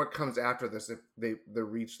 what comes after this if they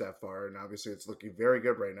reach that far, and obviously it's looking very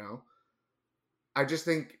good right now. I just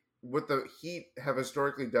think what the Heat have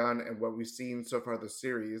historically done and what we've seen so far this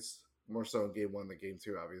series, more so in game 1 than game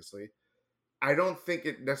 2, obviously, I don't think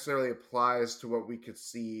it necessarily applies to what we could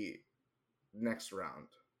see next round,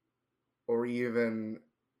 or even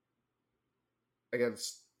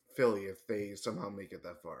against Philly if they somehow make it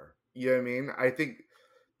that far. You know what I mean? I think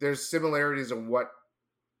there's similarities in what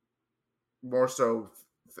more so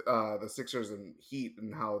the Sixers and Heat,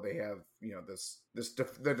 and how they have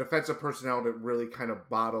the defensive personnel to really kind of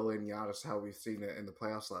bottle in Giannis, how we've seen it in the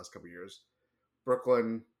playoffs the last couple of years.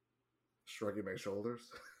 Brooklyn shrugging my shoulders.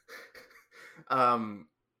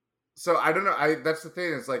 So I don't know. That's the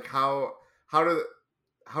thing. It's how do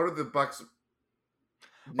the Bucks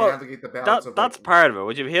navigate the balance of that's part of it.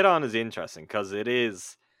 What you've hit on is interesting, because it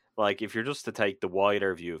is if you're just to take the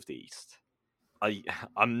wider view of the East.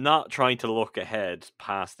 I'm not trying to look ahead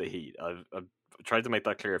past the Heat. I've tried to make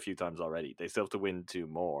that clear a few times already. They still have to win 2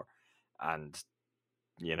 more, and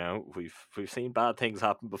we've seen bad things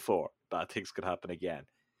happen before. Bad things could happen again.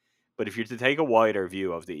 But if you're to take a wider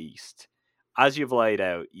view of the East, as you've laid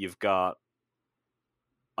out, you've got,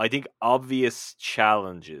 I think, obvious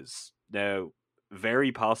challenges now.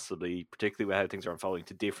 Very possibly, particularly with how things are unfolding,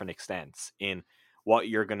 to different extents in what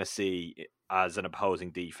you're going to see as an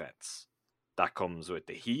opposing defense. That comes with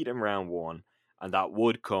the Heat in round 1, and that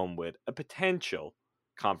would come with a potential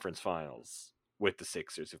conference finals with the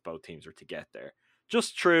Sixers if both teams were to get there.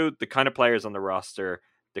 Just through the kind of players on the roster,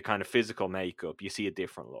 the kind of physical makeup, you see a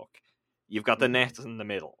different look. You've got the Nets in the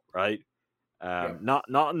middle, right? Not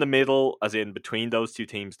in the middle as in between those 2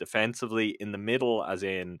 teams defensively, in the middle as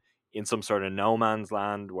in some sort of no man's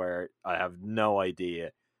land where I have no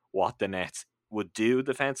idea what the Nets would do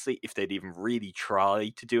defensively, if they'd even really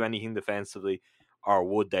try to do anything defensively, or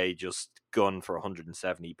would they just gun for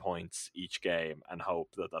 170 points each game and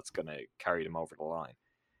hope that that's going to carry them over the line.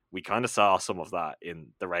 We kind of saw some of that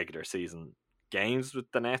in the regular season games with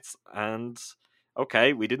the Nets, and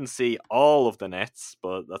okay, we didn't see all of the Nets,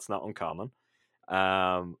 but that's not uncommon.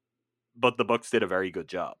 But the Bucks did a very good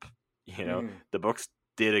job. The Bucks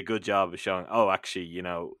did a good job of showing, actually,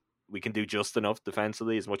 we can do just enough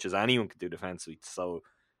defensively, as much as anyone can do defensively, to slow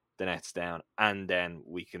the Nets down, and then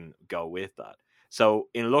we can go with that. So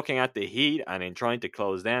in looking at the Heat and in trying to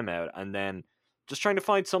close them out, and then just trying to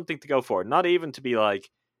find something to go for, not even to be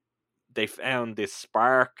they found this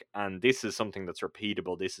spark and this is something that's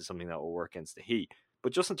repeatable, this is something that will work against the Heat,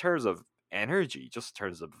 but just in terms of energy, just in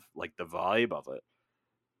terms of the vibe of it.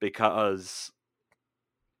 Because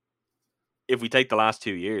if we take the last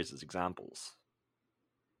 2 years as examples,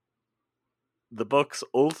 the Bucks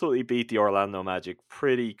ultimately beat the Orlando Magic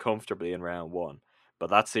pretty comfortably in round one, but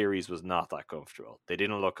that series was not that comfortable. They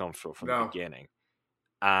didn't look comfortable from the No. beginning,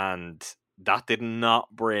 and that did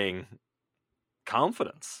not bring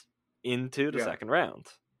confidence into the Yeah. second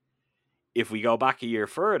round. If we go back a year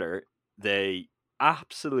further, they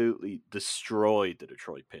absolutely destroyed the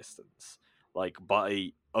Detroit Pistons, like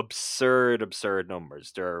by absurd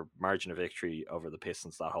numbers. Their margin of victory over the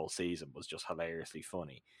Pistons that whole season was just hilariously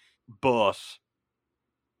funny. But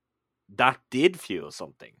that did fuel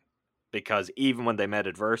something, because even when they met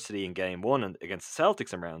adversity in game one and against the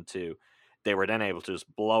Celtics in round two, they were then able to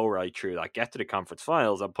just blow right through that, get to the conference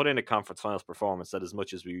finals, and put in a conference finals performance that, as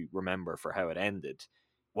much as we remember for how it ended,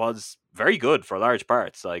 was very good for large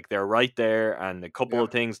parts. Like, they're right there, and a couple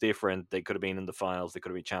of things different. They could have been in the finals. They could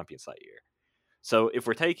have been champions that year. So if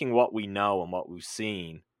we're taking what we know and what we've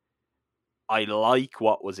seen, I like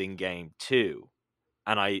what was in game two,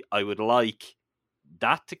 and I would like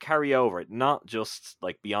that to carry over, not just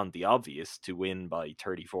like beyond the obvious to win by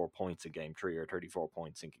 34 points in game three or 34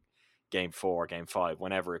 points in game four, game five,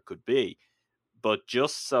 whenever it could be, but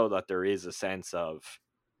just so that there is a sense of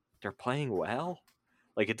they're playing well.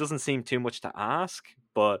 Like, it doesn't seem too much to ask,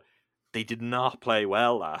 but they did not play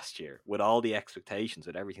well last year with all the expectations,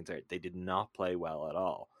 with everything there. They did not play well at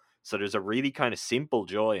all. So there's a really kind of simple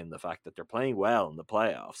joy in the fact that they're playing well in the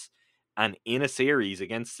playoffs and in a series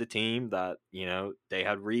against a team that, you know, they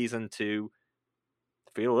had reason to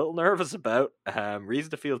feel a little nervous about,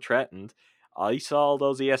 reason to feel threatened. I saw all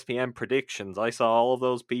those ESPN predictions. I saw all of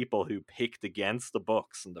those people who picked against the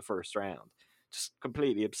Bucks in the first round. Just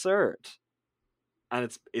completely absurd. And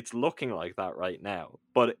it's looking like that right now.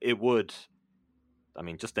 But it would, I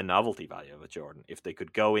mean, just the novelty value of it, Jordan, if they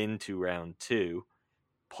could go into round two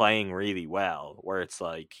playing really well, where it's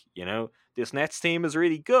like, you know, this Nets team is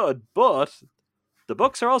really good, but the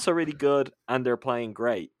Bucks are also really good and they're playing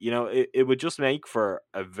great. You know, it would just make for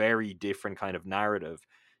a very different kind of narrative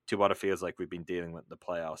to what it feels like we've been dealing with in the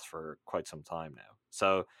playoffs for quite some time now.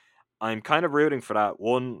 So I'm kind of rooting for that.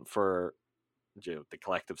 One, for, you know, the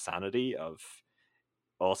collective sanity of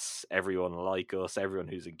us, everyone like us, everyone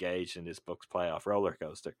who's engaged in this Bucks playoff roller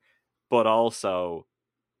coaster, but also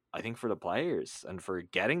I think for the players and for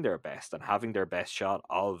getting their best and having their best shot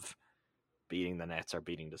of beating the Nets or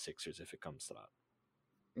beating the Sixers if it comes to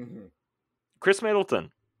that. Mm-hmm. Chris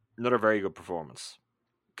Middleton, another very good performance.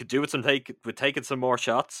 Could do with taking some more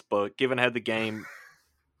shots, but given how the game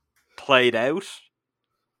played out,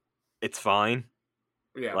 it's fine.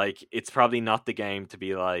 Yeah. Like, it's probably not the game to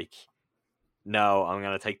be like, no, I'm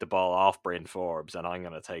going to take the ball off Bryn Forbes and I'm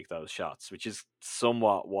going to take those shots, which is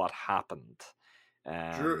somewhat what happened.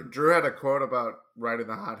 Drew had a quote about riding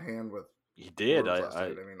the hot hand with. He did.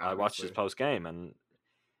 I watched his post game and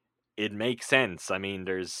it makes sense. I mean,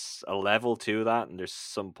 there's a level to that, and there's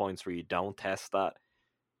some points where you don't test that.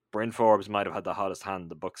 Bryn Forbes might have had the hottest hand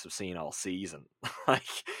the Bucks have seen all season. Like,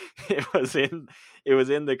 it was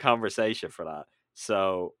in the conversation for that.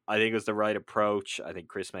 So I think it was the right approach. I think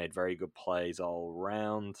Chris made very good plays all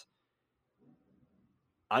around.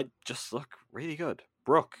 I just look really good.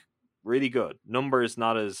 Brook, really good. Numbers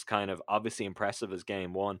not as kind of obviously impressive as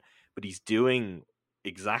game one, but he's doing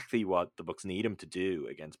exactly what the Bucks need him to do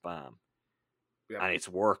against Bam. Yeah. And it's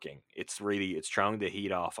working. It's throwing the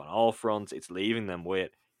heat off on all fronts. It's leaving them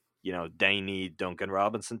with, you know, they need Duncan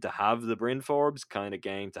Robinson to have the Bryn Forbes kind of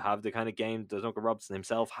game, to have the kind of game that Duncan Robinson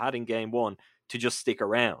himself had in game one, to just stick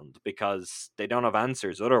around, because they don't have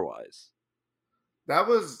answers otherwise. That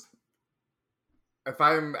was,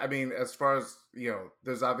 I mean, as far as, you know,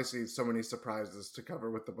 there's obviously so many surprises to cover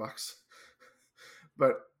with the Bucks,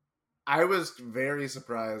 but I was very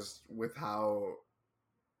surprised with how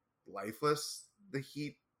lifeless the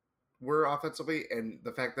Heat were offensively, and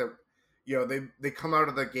the fact that, you know, they come out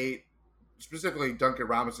of the gate, specifically Duncan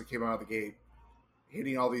Robinson came out of the gate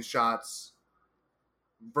hitting all these shots,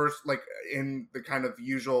 versus like in the kind of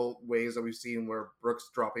usual ways that we've seen where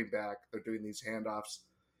Brooks dropping back, they're doing these handoffs,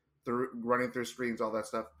 running through screens, all that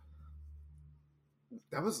stuff.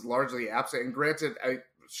 That was largely absent. And granted, I'm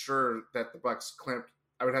sure that the Bucks clamped.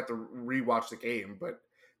 I would have to rewatch the game, but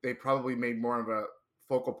they probably made more of a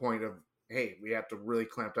focal point of, hey, we have to really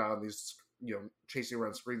clamp down on these, you know, chasing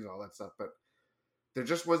around screens and all that stuff. But there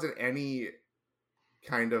just wasn't any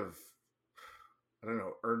kind of, I don't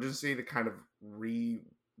know, urgency to kind of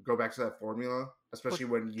go back to that formula, especially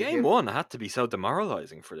when you game one had to be so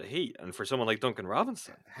demoralizing for the Heat and for someone like Duncan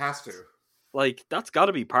Robinson. Has to. Like, that's got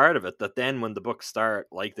to be part of it, that then when the Bucks start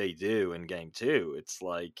like they do in game two, it's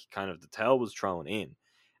like kind of the towel was thrown in.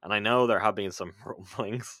 And I know there have been some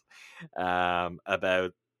rumblings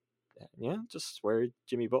about just where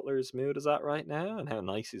Jimmy Butler's mood is at right now and how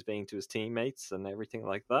nice he's being to his teammates and everything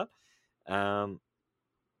like that.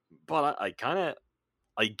 But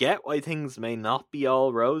I get why things may not be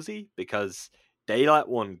all rosy because they let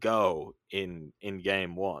one go in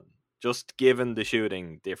game one. Just given the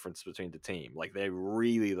shooting difference between the team, like they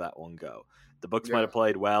really let one go. The Bucks might have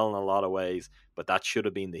played well in a lot of ways, but that should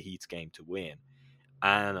have been the Heat's game to win.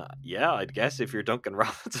 And yeah, I'd guess if you're Duncan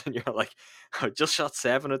Robinson, you're like, I just shot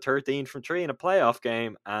 7 of 13 from 3 in a playoff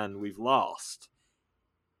game and we've lost.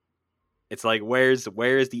 It's like, where's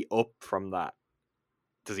the up from that?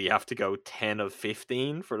 Does he have to go 10 of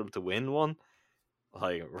 15 for them to win one?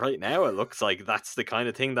 Like, right now, it looks like that's the kind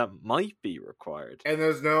of thing that might be required. And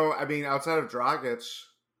there's no, I mean, outside of Dragic,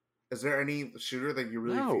 is there any shooter that you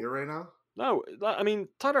really fear right now? No, I mean,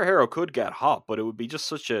 Tyler Hero could get hot, but it would be just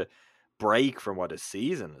such a break from what his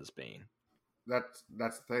season has been. That's the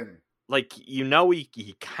thing. Like,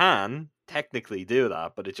 he can technically do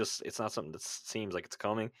that, but it's not something that seems like it's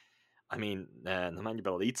coming. I mean, Nemanja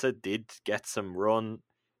Bjelica did get some run.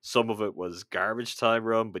 Some of it was garbage time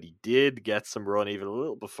run, but he did get some run even a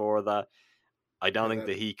little before that. I don't think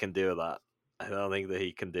that he can do that. I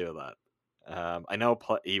know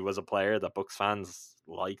he was a player that Bucks fans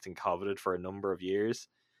liked and coveted for a number of years.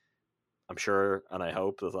 I'm sure, and I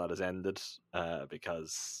hope that has ended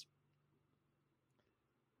because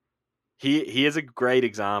he is a great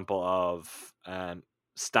example of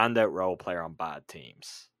standout role player on bad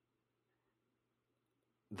teams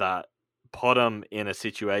that put him in a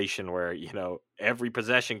situation where, every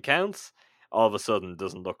possession counts, all of a sudden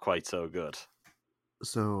doesn't look quite so good.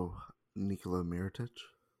 So, Nikola Mirotic?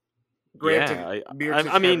 Granted,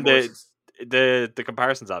 I mean, the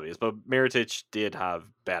comparison's obvious, but Mirotic did have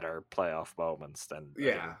better playoff moments than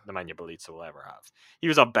Nemanja Bjelica will ever have. He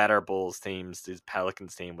was on better Bulls teams. His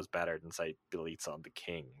Pelicans team was better than, say, Bjelica on the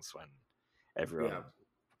Kings when everyone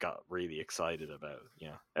got really excited about,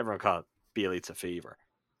 everyone called Bjelica fever.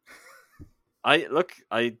 I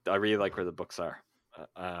really like where the Bucks are.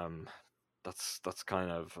 That's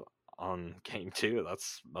kind of on game 2.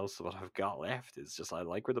 That's most of what I've got left. Is just I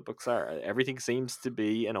like where the Bucks are. Everything seems to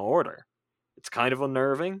be in order. It's kind of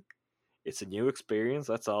unnerving. It's a new experience.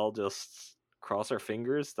 Let's all just cross our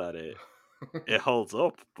fingers that it holds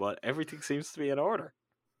up. But everything seems to be in order.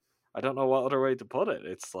 I don't know what other way to put it.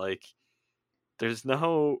 It's like there's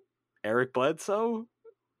no Eric Bledsoe.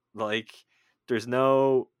 Like there's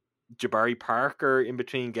no Jabari Parker in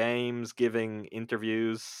between games giving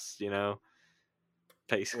interviews,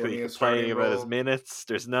 basically complaining about his minutes.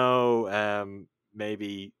 There's no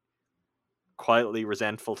maybe quietly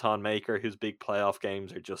resentful Thon Maker whose big playoff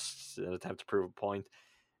games are just an attempt to prove a point.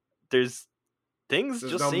 There's just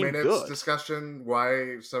no seem minutes good. Discussion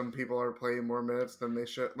why some people are playing more minutes than they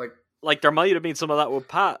should. Like there might have been some of that with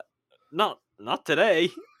Pat. Not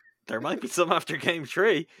today. There might be some after game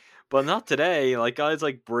 3. But not today. Like guys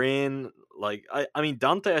like Bryn, I mean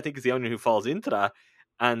Dante, I think is the only one who falls into that.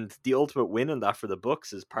 And the ultimate win in that for the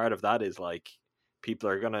Bucks is part of that is like people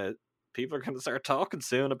are gonna start talking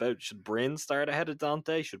soon about should Bryn start ahead of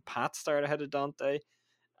Dante, should Pat start ahead of Dante,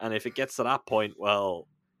 and if it gets to that point, well,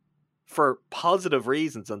 for positive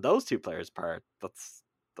reasons on those two players' part, that's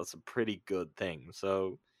a pretty good thing.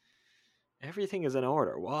 So everything is in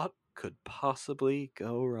order. What could possibly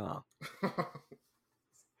go wrong?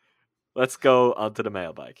 Let's go on to the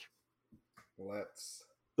mailbag.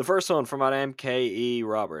 The first one from our MKE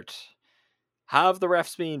Robert. Have the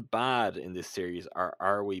refs been bad in this series, or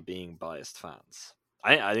are we being biased fans?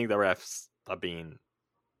 I think the refs have been...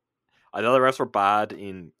 I thought the refs were bad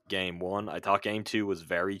in game 1. I thought game 2 was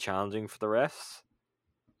very challenging for the refs.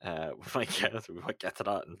 We might get to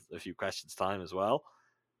that in a few questions' time as well.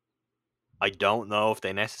 I don't know if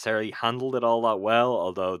they necessarily handled it all that well,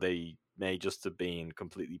 although they may just have been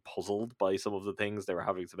completely puzzled by some of the things they were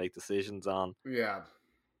having to make decisions on. Yeah.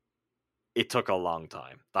 It took a long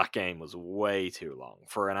time. That game was way too long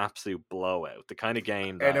for an absolute blowout. The kind of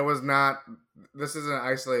game that... And it was not... This is an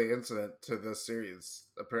isolated incident to this series.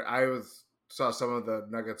 I saw some of the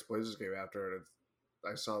Nuggets-Blazers game after it.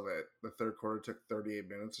 I saw that the third quarter took 38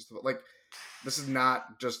 minutes or something. Like, this is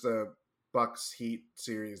not just a Bucks-Heat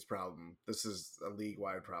series problem. This is a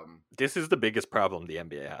league-wide problem. This is the biggest problem the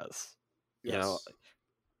NBA has. Yes.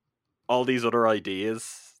 All these other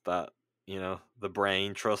ideas that, the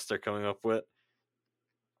brain trust they're coming up with.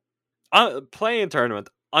 Play-in tournament.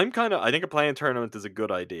 I think a play-in tournament is a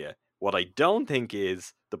good idea. What I don't think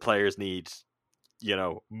is the players need,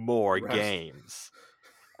 more games.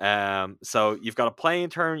 So you've got a play-in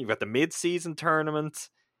tournament, you've got the mid-season tournament,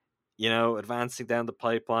 advancing down the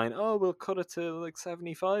pipeline. Oh, we'll cut it to like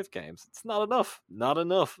 75 games. It's not enough. Not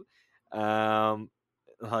enough.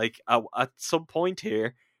 Like at some point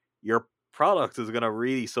here, your product is going to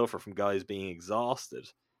really suffer from guys being exhausted,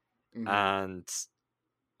 and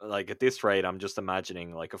like at this rate, I'm just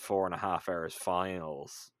imagining like a 4.5 hours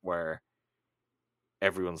finals where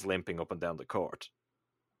everyone's limping up and down the court.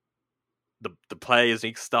 The play is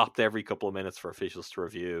being stopped every couple of minutes for officials to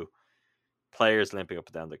review. Players limping up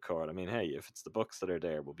and down the court. I mean, hey, if it's the Bucks that are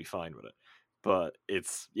there, we'll be fine with it. But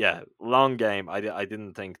it's long game. I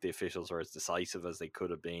didn't think the officials were as decisive as they could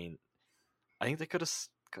have been. I think they could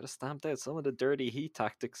have stamped out some of the dirty Heat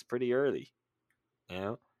tactics pretty early. You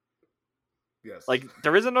know? Yes. Like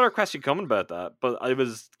there is another question coming about that, but I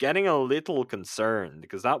was getting a little concerned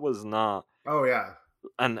because that was not. Oh yeah.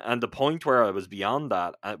 And the point where I was beyond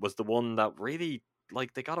that was the one that really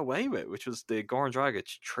like they got away with, which was the Goran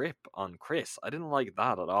Dragic trip on Chris. I didn't like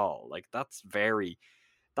that at all. Like that's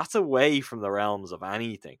away from the realms of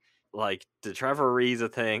anything. Like the Trevor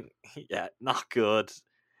Ariza thing, yeah, not good.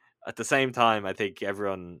 At the same time, I think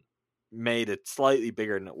everyone made it slightly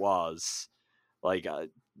bigger than it was. Like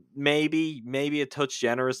maybe a touch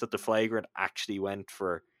generous that the flagrant actually went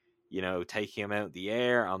for, taking him out of the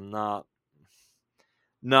air. I'm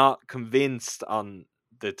not convinced on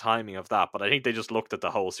the timing of that, but I think they just looked at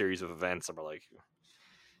the whole series of events and were like,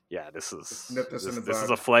 yeah, this is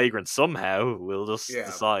a flagrant somehow. We'll just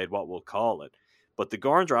decide what we'll call it. But the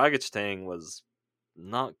Goran Dragic thing was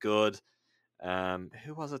not good.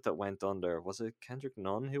 Who was it that went under? Was it Kendrick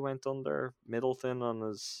Nunn who went under Middleton on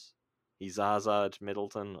his... He's Azad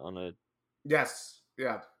Middleton on a... Yes,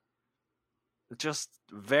 yeah. Just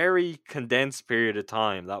very condensed period of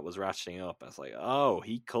time that was ratcheting up. I was like, oh,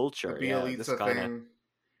 Heat culture. This kind of...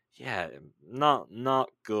 Yeah, not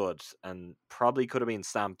good, and probably could have been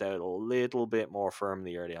stamped out a little bit more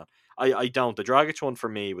firmly early on. I don't. The Dragic one for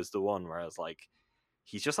me was the one where I was like,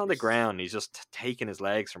 he's just on the ground. He's just taking his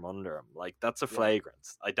legs from under him. Like that's a flagrant.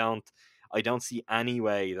 I don't see any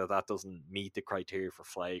way that doesn't meet the criteria for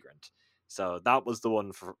flagrant. So that was the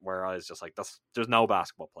one where I was just like, there's no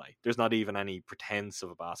basketball play. There's not even any pretense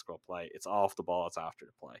of a basketball play. It's off the ball. It's after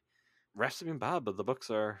the play. Refs have been bad, but the Bucks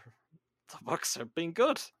are being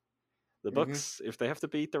good. The Bucks, if they have to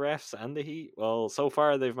beat the refs and the Heat, well, so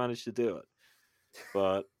far they've managed to do it.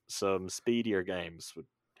 But some speedier games would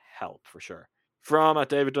help for sure. From at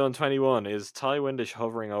David Dunn 21, is Ty Windish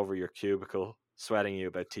hovering over your cubicle, sweating you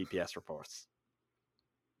about TPS reports?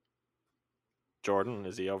 Jordan,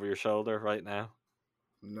 is he over your shoulder right now?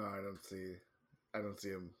 No, I don't see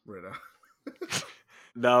him right now.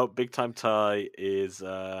 No, big time Ty is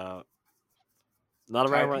not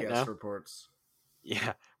around right now. Reports.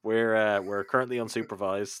 Yeah, we're currently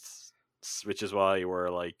unsupervised, which is why we're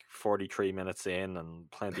like 43 minutes in and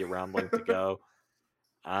plenty of rambling to go.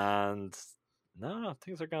 And no,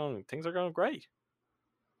 things are going great.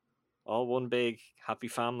 All one big happy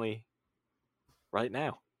family right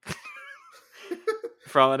now.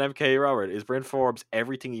 From an MK Robert, is Bryn Forbes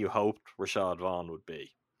everything you hoped Rashad Vaughn would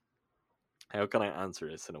be? How can I answer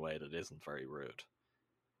this in a way that isn't very rude?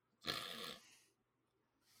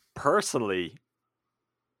 Personally,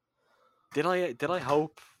 did I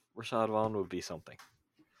hope Rashad Vaughn would be something?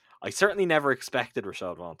 I certainly never expected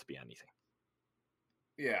Rashad Vaughn to be anything.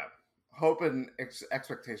 Yeah, hope and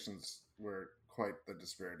expectations were quite the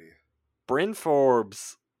disparity. Bryn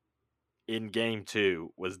Forbes in Game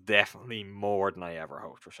 2 was definitely more than I ever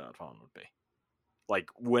hoped Rashad Vaughn would be. Like,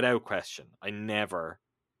 without question. I never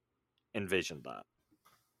envisioned that.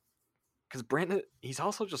 Because Bryn, he's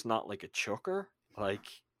also just not like a chucker. Like,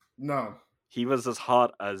 no. He was as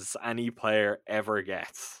hot as any player ever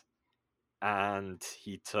gets. And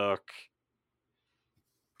he took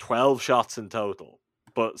 12 shots in total.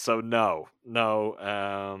 But so no.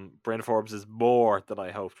 Bryn Forbes is more than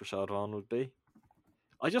I hoped Rashad Vaughn would be.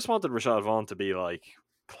 I just wanted Rashad Vaughn to be like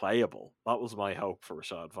playable. That was my hope for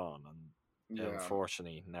Rashad Vaughn, and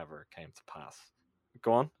unfortunately never came to pass.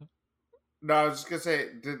 Go on. No, I was just gonna say,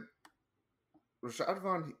 did Rashad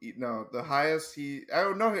Vaughn? No, the highest he.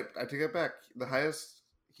 Oh no, I take it back. The highest.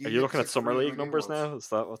 Are you looking at Summer League numbers now? Is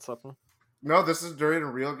that what's happening? No, this is during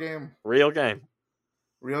a real game. Real game.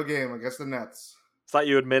 Real game against the Nets. Is that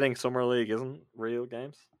you admitting Summer League isn't real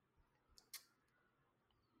games?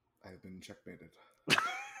 I've been checkmated.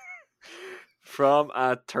 From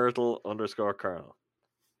 @turtle_Colonel.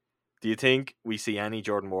 Do you think we see any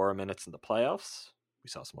Jordan Moore minutes in the playoffs? We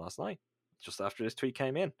saw some last night, just after this tweet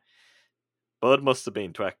came in. Bud must have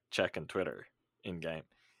been checking Twitter in game.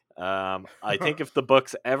 I think if the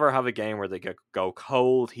Bucks ever have a game where they go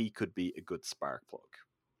cold, he could be a good spark plug.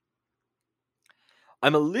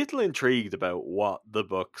 I'm a little intrigued about what the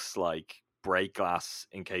Bucks like break glass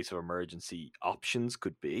in case of emergency options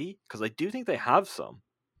could be, because I do think they have some.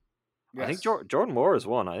 Yes. I think Jordan Moore is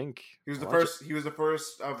one. I think he was the first. He was the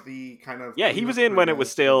first of the kind of he was in when it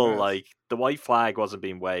was still like the white flag wasn't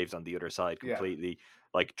being waved on the other side completely. Yeah.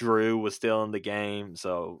 Like Drew was still in the game,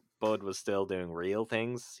 so Bud was still doing real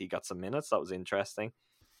things. He got some minutes. That was interesting.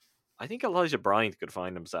 I think Elijah Bryant could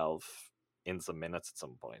find himself in some minutes at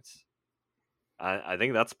some points. I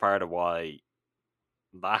think that's part of why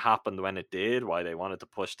that happened when it did, why they wanted to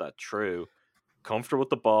push that through. Comfortable with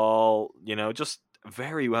the ball, just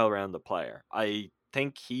very well-rounded player. I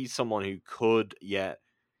think he's someone who could yet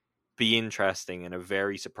be interesting in a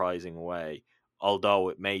very surprising way, although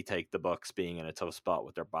it may take the Bucks being in a tough spot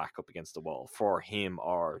with their back up against the wall for him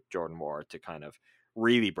or Jordan Moore to kind of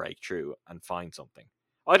really break through and find something.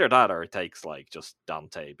 Either that or it takes like just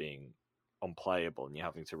Dante being unplayable and you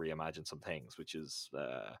having to reimagine some things, which is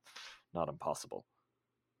not impossible.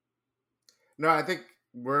 No, I think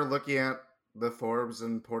we're looking at the Forbes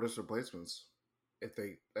and Portis replacements.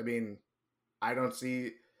 I don't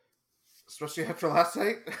see, especially after last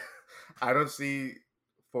night, I don't see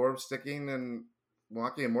Forbes sticking and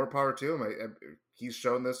walking, and more power to him. He's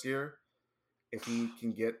shown this year if he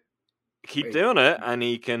can keep doing it, and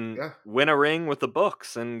he can win a ring with the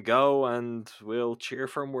Bucks and go, and we'll cheer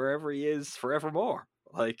for him wherever he is forevermore.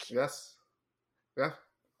 Yes, yeah.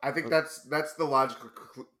 I think that's the logical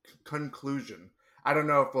conclusion. I don't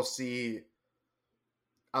know if we'll see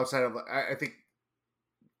outside of. I think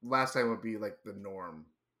last time would be like the norm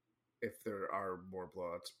if there are more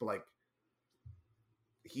blowouts, but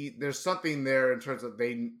there's something there in terms of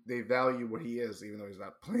they value what he is, even though he's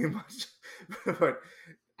not playing much. But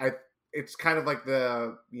it's kind of like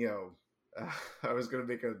the I was gonna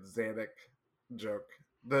make a Zanuck joke.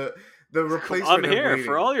 The replacement. I'm here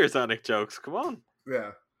for all your Zanuck jokes. Come on.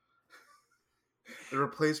 Yeah. The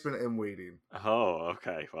replacement in waiting. Oh,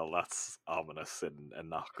 okay. Well, that's ominous in a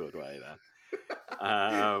not good way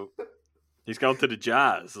then. He's going to the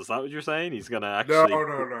Jazz. Is that what you're saying? He's going to actually...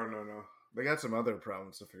 No. They got some other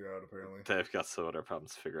problems to figure out, apparently. They've got some other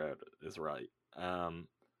problems to figure out, is right.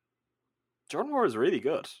 Jordan Moore is really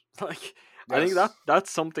good. I think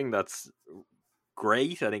that's something that's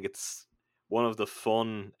great. I think it's one of the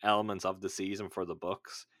fun elements of the season for the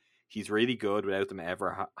Bucks. He's really good without them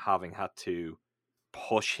ever having had to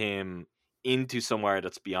push him into somewhere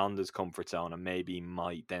that's beyond his comfort zone and maybe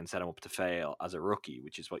might then set him up to fail as a rookie,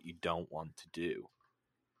 which is what you don't want to do.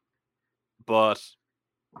 But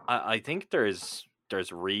I think there's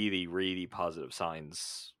really, really positive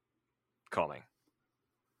signs coming.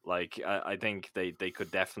 I think they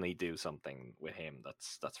could definitely do something with him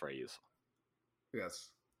that's very useful.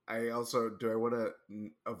 Yes. I want to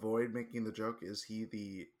avoid making the joke, is he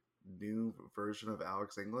the new version of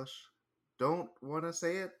Alex English? Don't want to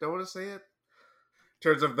say it. In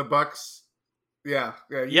terms of the Bucks, yeah.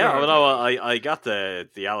 I got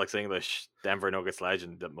the Alex English Denver Nuggets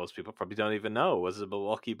legend that most people probably don't even know was a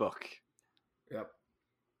Milwaukee Buck. Yep.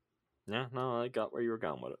 Yeah, no, I got where you were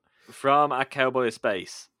going with it. From A Cowboy of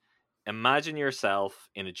Space, imagine yourself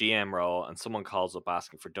in a GM role and someone calls up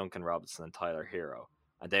asking for Duncan Robinson and Tyler Hero,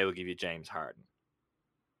 and they will give you James Harden.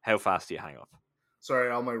 How fast do you hang up?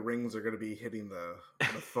 Sorry, all my rings are going to be hitting the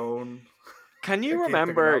phone. Can you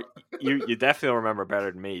remember? you definitely remember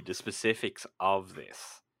better than me the specifics of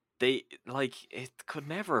this. It could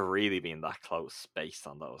never really been that close based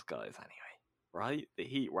on those guys anyway, right? The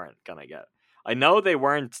Heat weren't gonna get. I know they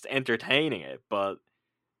weren't entertaining it, but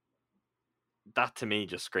that to me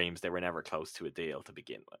just screams they were never close to a deal to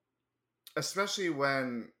begin with. Especially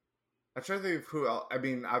when I'm trying to think of who else. I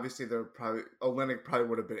mean, obviously Olynyk probably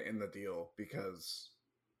would have been in the deal because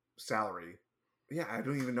salary. Yeah, I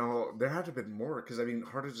don't even know. There had to have been more because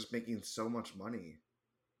Harden's just making so much money.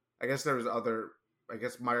 I guess there was other. I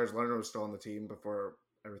guess Myers Leonard was still on the team before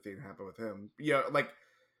everything happened with him. Yeah,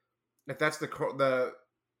 if that's the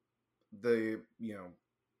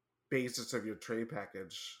basis of your trade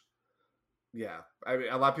package. Yeah,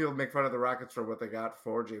 a lot of people make fun of the Rockets for what they got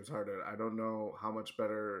for James Harden. I don't know how much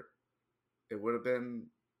better it would have been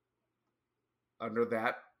under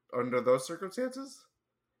those circumstances,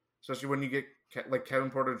 especially when you get Kevin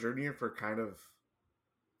Porter Jr. for kind of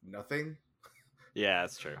nothing. Yeah,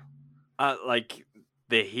 that's true.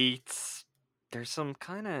 The Heat's, there's some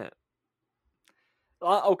kind of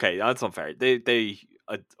okay, that's unfair. The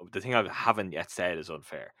thing I haven't yet said is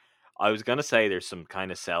unfair. I was gonna say there's some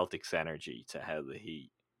kind of Celtics energy to how the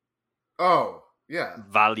Heat. Oh yeah,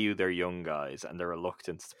 value their young guys and their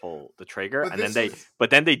reluctance to pull the trigger, but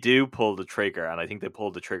then they do pull the trigger, and I think they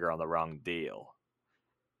pulled the trigger on the wrong deal.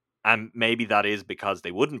 And maybe that is because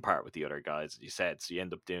they wouldn't part with the other guys, as you said. So you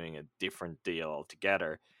end up doing a different deal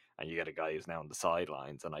altogether. And you get a guy who's now on the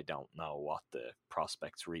sidelines. And I don't know what the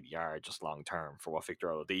prospects really are, just long term, for what Victor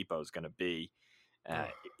Oladipo is going to be,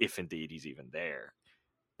 if indeed he's even there.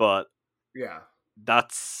 But yeah,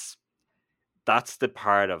 that's the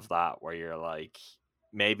part of that where you're like,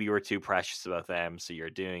 maybe we're too precious about them, so you're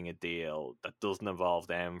doing a deal that doesn't involve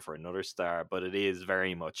them for another star, but it is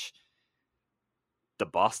very much the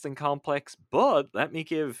Boston complex. But let me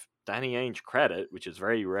give Danny Ainge credit, which is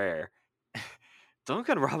very rare.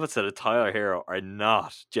 Duncan Robinson and Tyler Hero are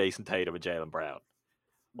not Jason Tatum and Jaylen Brown.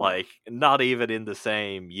 Like, not even in the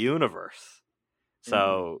same universe.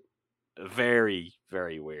 So, very,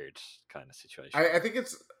 very weird kind of situation. I think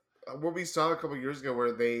it's what we saw a couple years ago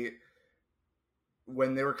where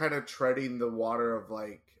when they were kind of treading the water of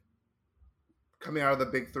like coming out of the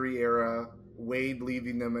Big Three era, Wade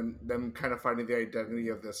leaving them and them kind of finding the identity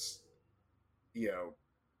of this,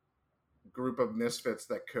 group of misfits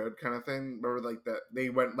that could kind of thing. Remember, like that they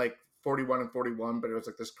went like 41-41, but it was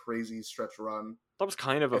like this crazy stretch run. That was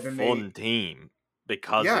kind of a fun team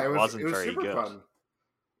because it wasn't was very super good. Fun.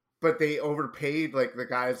 But they overpaid like the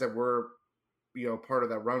guys that were, part of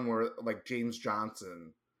that run were like James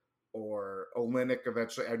Johnson or Olynyk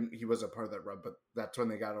eventually, and he was a part of that run, but that's when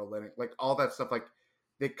they got Olynyk. Like all that stuff, like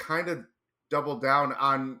they kind of doubled down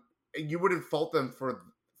on. You wouldn't fault them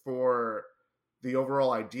for the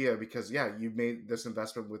overall idea because you made this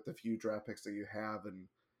investment with the few draft picks that you have and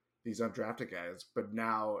these undrafted guys, but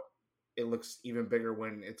now it looks even bigger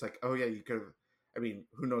when it's like, oh yeah, you could have. I mean,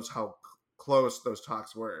 who knows how close those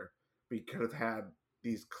talks were, but you could have had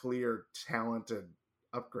these clear, talented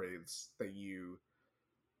upgrades that you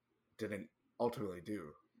didn't ultimately do.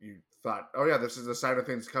 You thought, oh yeah, this is the sign of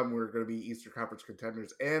things to come. We're going to be Eastern Conference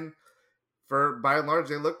contenders, and by and large,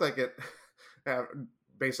 they looked like it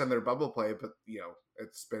based on their bubble play. But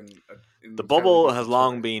it's been the bubble has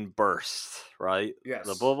long been burst, right? Yes,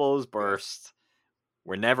 the bubble is burst. Yes.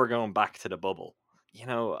 We're never going back to the bubble.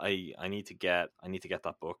 I need to get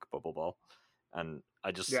that book, Bubble Ball, and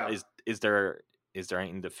I just is there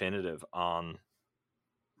anything definitive on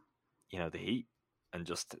the Heat and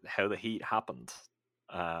just how the Heat happened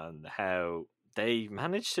and how they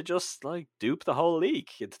managed to just like dupe the whole league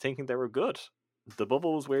into thinking they were good. The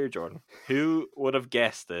bubble was weird, Jordan. Who would have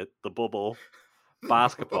guessed it? The bubble,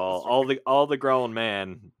 basketball, all the grown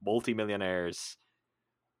men, multimillionaires,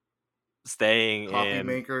 staying coffee in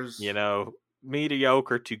makers,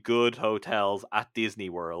 mediocre to good hotels at Disney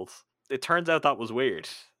World. It turns out that was weird.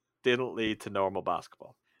 Didn't lead to normal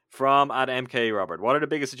basketball. From at MK Robert, what are the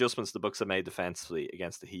biggest adjustments the Bucks have made defensively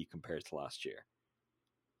against the Heat compared to last year?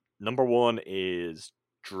 Number one is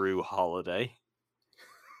Drew Holiday.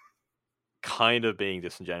 Kind of being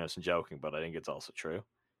disingenuous and joking, but I think it's also true.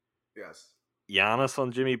 Yes. Giannis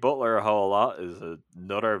on Jimmy Butler a whole lot is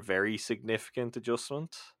another very significant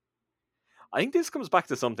adjustment. I think this comes back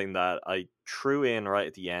to something that I threw in right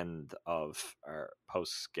at the end of our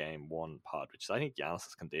post-game one pod, which is I think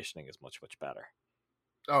Giannis' conditioning is much, much better.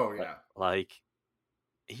 Oh, yeah. Like,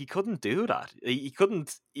 he couldn't do that. He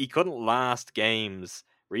couldn't last games,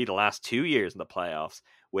 really the last 2 years in the playoffs,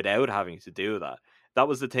 without having to do that. That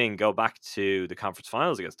was the thing. Go back to the conference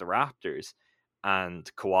finals against the Raptors, and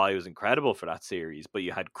Kawhi was incredible for that series, but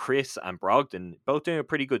you had Chris and Brogdon both doing a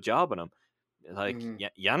pretty good job on him. Like,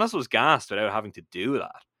 Giannis was gassed without having to do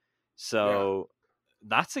that. So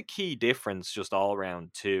that's a key difference just all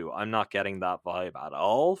around too. I'm not getting that vibe at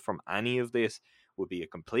all from any of this. Would be a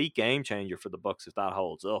complete game changer for the Bucks if that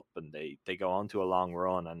holds up and they go on to a long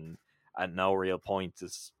run, and at no real point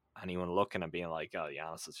is anyone looking and being like, oh,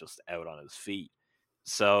 Giannis is just out on his feet.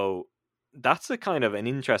 So that's a kind of an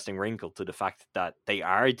interesting wrinkle to the fact that they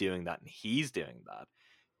are doing that and he's doing that.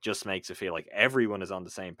 Just makes it feel like everyone is on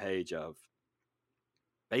the same page of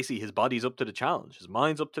basically his body's up to the challenge. His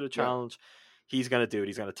mind's up to the challenge. Yeah. He's going to do it.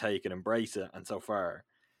 He's going to take it, embrace it. And so far,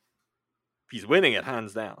 he's winning it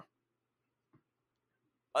hands down.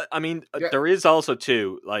 I mean, there is also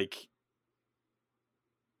too, like,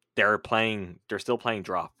 they're still playing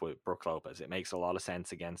drop with Brook Lopez. It makes a lot of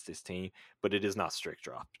sense against this team, but it is not strict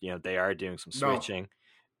drop. They are doing some switching. No.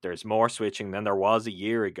 There's more switching than there was a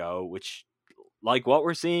year ago, which, like, what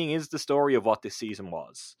we're seeing is the story of what this season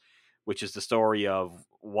was, which is the story of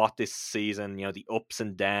what this season, the ups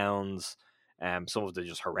and downs, some of the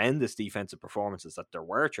just horrendous defensive performances that there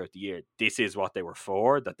were throughout the year. This is what they were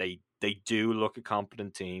for, that they do look a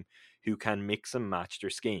competent team who can mix and match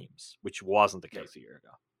their schemes, which wasn't the case a year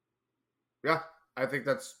ago. Yeah, I think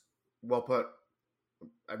that's well put.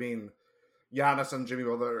 I mean, Giannis and Jimmy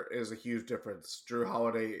Butler is a huge difference. Drew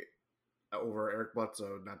Holiday over Eric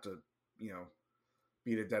Bledsoe, not to,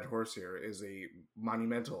 beat a dead horse here, is a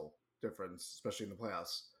monumental difference, especially in the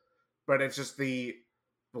playoffs. But it's just the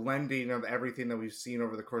blending of everything that we've seen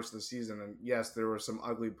over the course of the season. And yes, there were some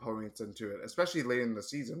ugly points into it, especially late in the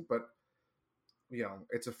season, but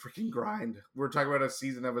it's a freaking grind. We're talking about a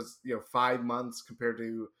season that was, 5 months compared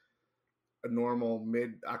to a normal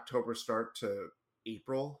mid-October start to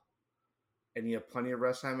April. And you have plenty of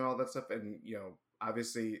rest time and all that stuff. And,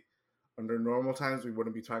 obviously under normal times, we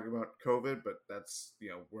wouldn't be talking about COVID, but that's,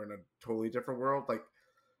 we're in a totally different world. Like,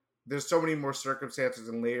 there's so many more circumstances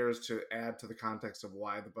and layers to add to the context of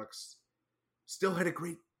why the Bucks still had a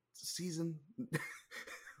great season,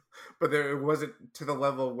 but it wasn't to the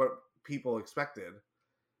level of what people expected.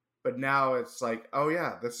 But now it's like, oh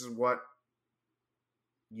yeah, this is what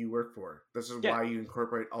you work for. This is why you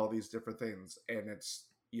incorporate all these different things. And it's,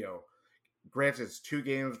 granted, it's 2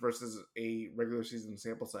 games versus a regular season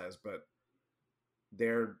sample size, but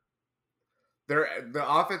the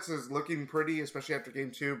offense is looking pretty, especially after game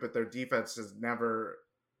 2, but their defense is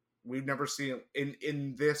we've never seen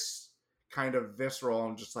in this kind of visceral,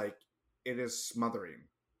 and just like, it is smothering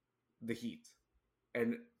the Heat.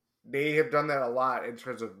 And they have done that a lot in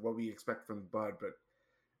terms of what we expect from Bud, but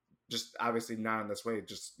just obviously not in this way,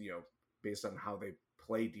 just, based on how they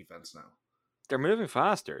play defense now. They're moving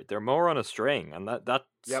faster. They're more on a string. And that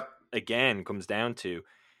again comes down to,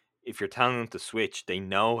 if you're telling them to switch, they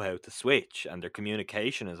know how to switch, and their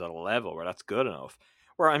communication is at a level where that's good enough.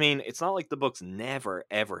 Where, I mean, it's not like the Bucks never,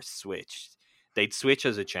 ever switched. They'd switch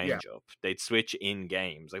as a change-up. They'd switch in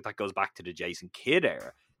games. Like, that goes back to the Jason Kidd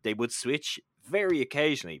era. They would switch very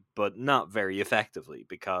occasionally, but not very effectively,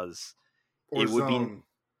 because it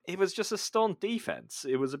was just a stunt defense.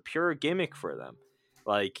 It was a pure gimmick for them.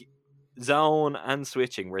 Like, zone and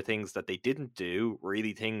switching were things that they didn't do,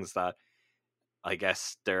 really things that I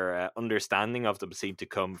guess their understanding of them seemed to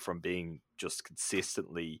come from being just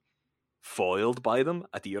consistently foiled by them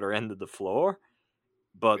at the other end of the floor.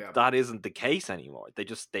 But that isn't the case anymore.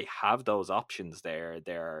 They have those options there.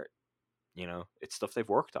 They're, it's stuff they've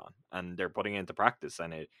worked on, and they're putting it into practice,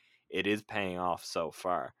 and it is paying off so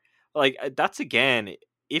far. Like, that's, again,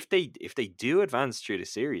 if they do advance through the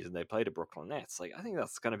series and they play the Brooklyn Nets, like, I think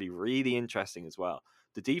that's going to be really interesting as well.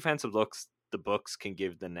 The defensive looks the Bucks can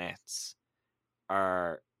give the Nets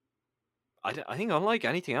are, I think, unlike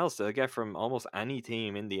anything else they'll get from almost any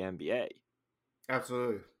team in the NBA.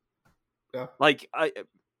 Absolutely. Yeah. Like,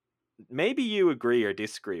 maybe you agree or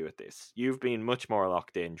disagree with this. You've been much more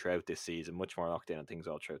locked in throughout this season, much more locked in on things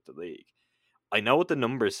all throughout the league. I know what the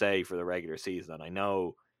numbers say for the regular season, and I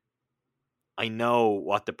know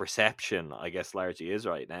what the perception, I guess, largely is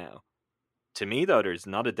right now. To me, though, there's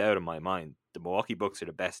not a doubt in my mind the Milwaukee Bucks are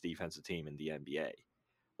the best defensive team in the NBA.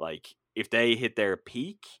 Like, if they hit their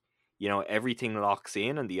peak, everything locks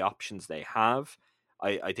in, and the options they have.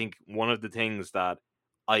 I think one of the things that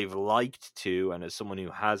I've liked to, and as someone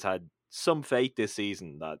who has had some faith this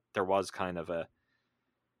season, that there was kind of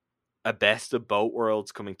a best of both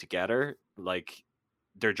worlds coming together. Like,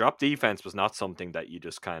 their drop defense was not something that you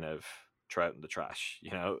just kind of throw out in the trash.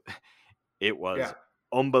 It was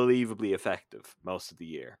unbelievably effective most of the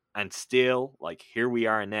year. And still, like, here we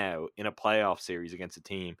are now in a playoff series against a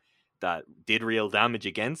team that did real damage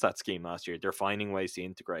against that scheme last year. They're finding ways to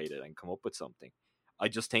integrate it and come up with something. I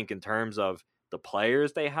just think in terms of the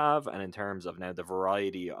players they have, and in terms of now the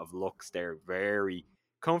variety of looks they're very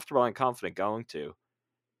comfortable and confident going to,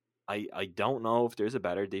 I don't know if there's a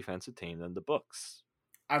better defensive team than the Bucks.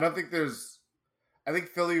 I think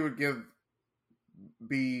Philly would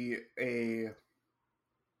be a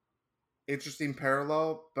interesting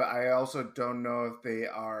parallel, but I also don't know if they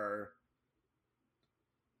are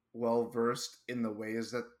well versed in the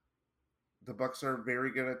ways that the Bucks are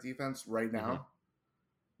very good at defense right now. Mm-hmm.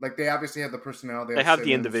 Like, they obviously have the personnel. They have Simmons,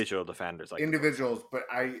 the individual defenders, like individuals. But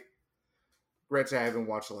granted, I haven't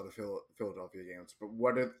watched a lot of Philadelphia games. But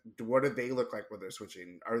what do they look like when they're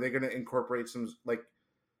switching? Are they going to incorporate some, like,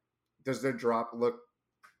 does their drop look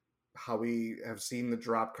how we have seen the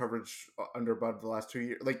drop coverage under Bud the last 2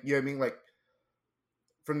 years? Like, you know what I mean? Like,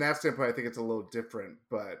 from that standpoint, I think it's a little different.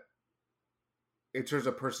 But in terms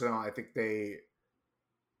of personnel, I think they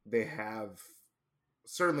have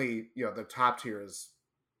certainly, the top tier is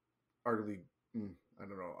arguably, I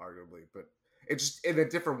don't know, but it's just in a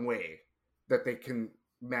different way that they can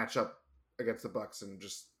match up against the Bucks and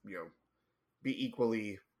just, be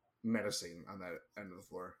equally menacing on that end of the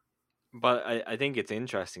floor. But I think it's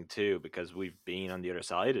interesting too, because we've been on the other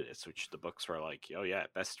side of this, which the Bucks were like, oh yeah,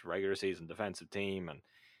 best regular season defensive team, and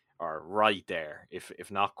or right there,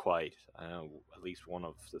 if not quite. I know at least one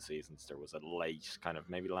of the seasons there was a late kind of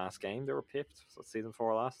maybe last game they were pipped. So season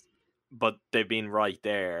 4 last, but they've been right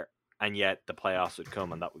there, and yet the playoffs would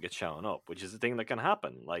come and that would get shown up, which is a thing that can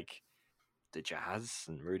happen. Like the Jazz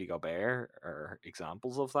and Rudy Gobert are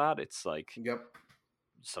examples of that. It's like Yep.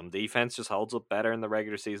 some defense just holds up better in the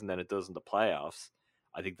regular season than it does in the playoffs.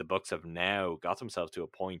 I think the Bucks have now got themselves to a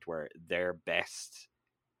point where their best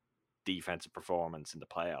defensive performance in the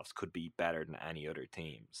playoffs could be better than any other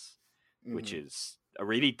teams, which is a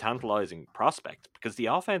really tantalizing prospect because the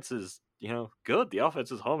offense is, good. The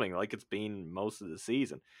offense is humming like it's been most of the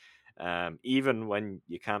season. Even when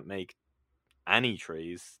you can't make any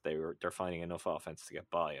trees, they're finding enough offense to get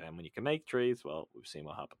by. And when you can make trees, well, we've seen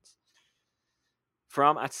what happens.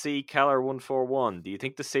 From at C Keller 141, do you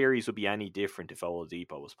think the series would be any different if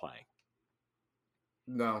Oladipo was playing?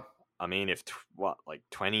 No. I mean, if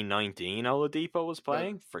 2019 Oladipo was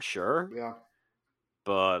playing, for sure. Yeah.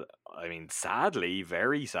 But I mean, sadly,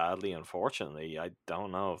 very sadly, unfortunately, I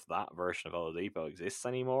don't know if that version of Oladipo exists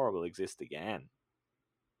anymore or will exist again.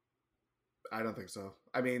 I don't think so.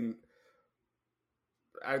 I mean,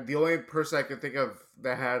 the only person I could think of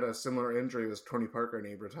that had a similar injury was Tony Parker, and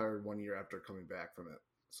he retired 1 year after coming back from it.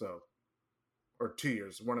 So, or 2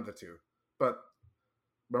 years, one of the two. But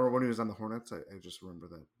remember when he was on the Hornets? I just remember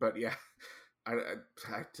that. But yeah,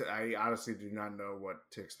 I honestly do not know what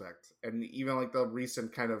to expect. And even like the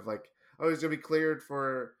recent kind of like, oh, he's going to be cleared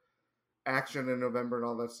for action in November and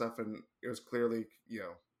all that stuff. And it was clearly,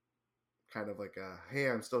 kind of like a, hey,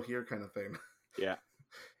 I'm still here kind of thing. Yeah.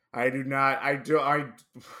 I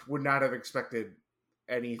would not have expected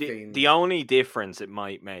anything. The only difference it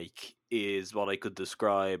might make is what I could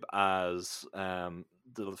describe as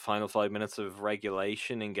the final 5 minutes of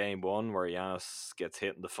regulation in game 1 where Giannis gets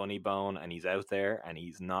hit in the funny bone and he's out there and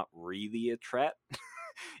he's not really a threat.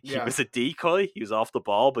 He was a decoy. He was off the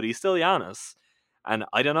ball, but he's still Giannis. And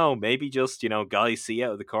I don't know, maybe just, guys see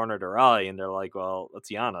out of the corner of their eye and they're like, well,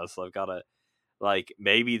 that's Giannis. I've got to,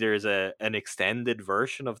 maybe there's an extended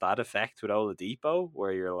version of that effect with Oladipo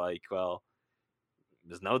where you're like, well,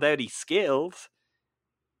 there's no doubt he's skilled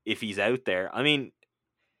if he's out there. I mean,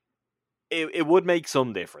 it would make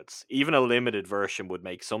some difference. Even a limited version would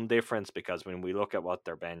make some difference because when we look at what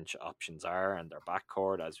their bench options are and their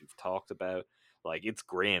backcourt, as we've talked about, it's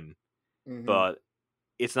grim. Mm-hmm. But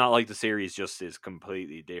it's not like the series just is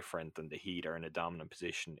completely different and the Heat are in a dominant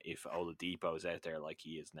position if Oladipo is out there like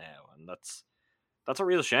he is now. And that's a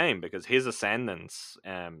real shame because his ascendance,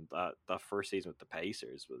 that first season with the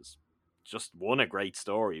Pacers was just a great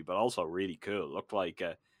story, but also really cool. Looked like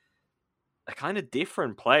a kind of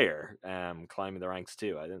different player climbing the ranks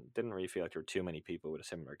too. I didn't really feel like there were too many people with a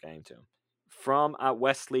similar game to him. From at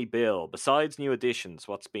Wesley Bill, besides new additions,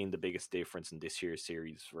 what's been the biggest difference in this year's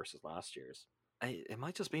series versus last year's? It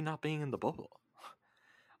might just be not being in the bubble.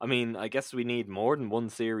 I mean, I guess we need more than one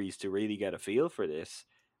series to really get a feel for this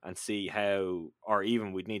and see how, or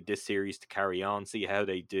even we'd need this series to carry on, see how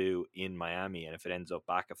they do in Miami. And if it ends up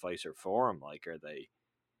back at Pfizer Forum, are they,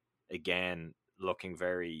 again, looking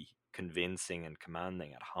very convincing and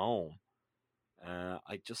commanding at home?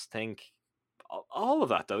 I just think all of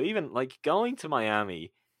that, though, even going to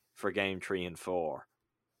Miami for game 3 and 4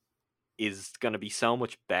 is going to be so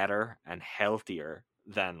much better and healthier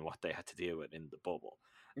than what they had to deal with in the bubble.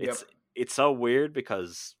 Yep. It's so weird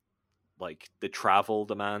because the travel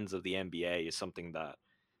demands of the NBA is something that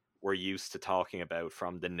we're used to talking about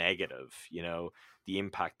from the negative, the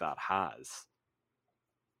impact that has.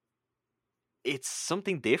 It's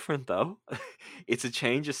something different though. It's a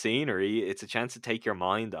change of scenery. It's a chance to take your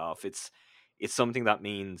mind off. It's something that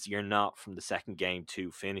means you're not from the second game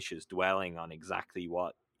 2 finishes dwelling on exactly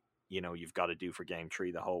what you've got to do for game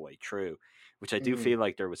 3 the whole way through, which I do feel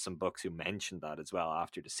like there was some Bucks who mentioned that as well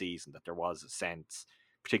after the season, that there was a sense,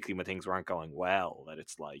 particularly when things weren't going well, that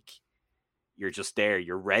it's you're just there,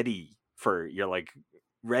 you're ready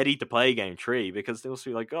to play game 3 because they must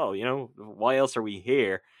be why else are we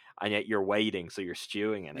here? And yet you're waiting, so you're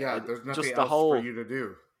stewing in it. Yeah, there's nothing else for you to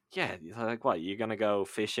do. Yeah, what, you're gonna go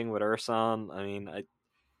fishing with Ursan? I mean,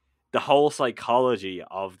 the whole psychology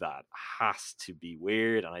of that has to be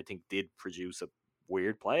weird, and I think did produce a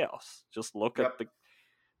weird playoffs. Just look at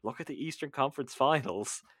the Eastern Conference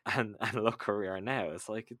Finals and look where we are now. It's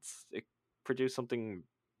it produced something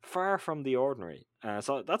far from the ordinary.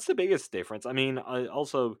 So that's the biggest difference. I mean,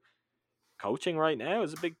 also coaching right now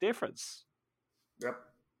is a big difference. Yep.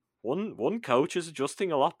 One coach is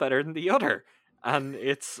adjusting a lot better than the other, and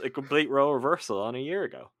it's a complete role reversal on a year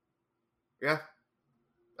ago. Yeah.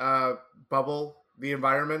 Bubble, the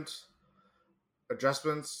environment,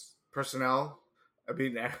 adjustments, personnel. I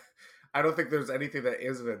mean, I don't think there's anything that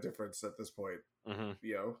isn't a difference at this point. Mm-hmm.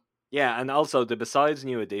 You know? Yeah, and also the besides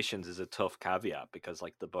new additions is a tough caveat because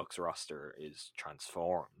like the Bucks roster is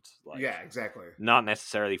transformed. Like, yeah, exactly. Not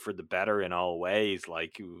necessarily for the better in all ways.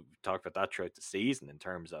 Like you talked about that throughout the season in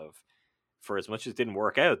terms of for as much as it didn't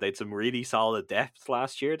work out, they had some really solid depth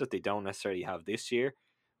last year that they don't necessarily have this year.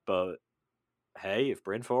 But hey, if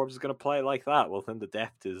Bryn Forbes is going to play like that, well then the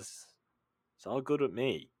depth is it's all good with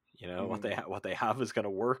me. You know what they have is going to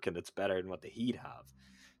work, and it's better than what the Heat have.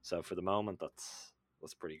 So for the moment,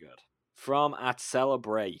 that's pretty good. From at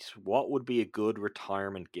Celebrate, what would be a good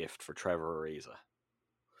retirement gift for Trevor Ariza?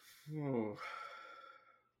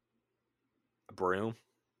 A broom.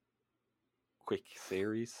 Quick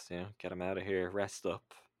series, get him out of here, rest up.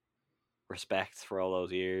 Respect for all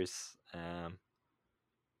those years. A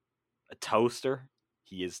toaster.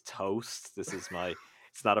 He is toast. This is my.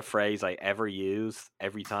 It's not a phrase I ever use.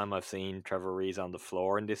 Every time I've seen Trevor Ariza on the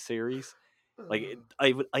floor in this series,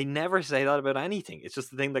 I never say that about anything. It's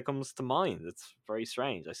just the thing that comes to mind. It's very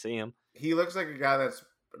strange. I see him. He looks like a guy that's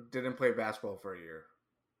didn't play basketball for a year.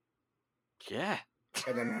 Yeah,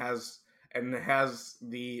 and then has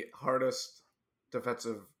the hardest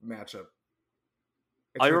defensive matchup.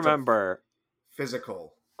 I remember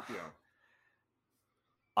physical. Yeah,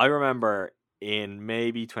 I remember in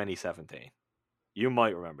maybe 2017. You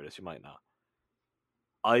might remember this. You might not.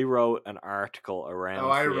 I wrote an article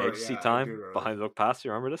around free agency time behind the Book Pass.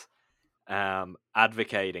 You remember this?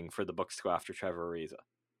 Advocating for the Bucks to go after Trevor Ariza.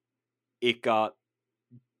 It got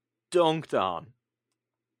dunked on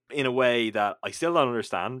in a way that I still don't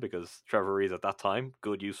understand because Trevor Ariza at that time,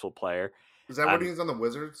 good, useful player. Is that when he was on the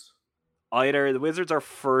Wizards? Either the Wizards are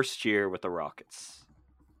first year with the Rockets.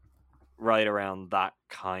 Right around that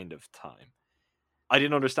kind of time. I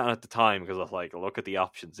didn't understand at the time because I was like, look at the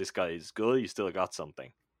options. This guy is good. You still got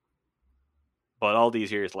something. But all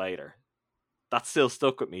these years later, that still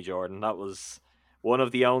stuck with me, Jordan. That was one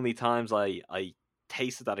of the only times I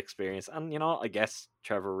tasted that experience. And, I guess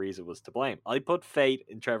Trevor Ariza was to blame. I put faith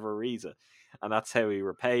in Trevor Ariza, and that's how he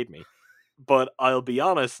repaid me. But I'll be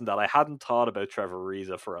honest in that I hadn't thought about Trevor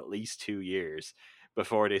Ariza for at least 2 years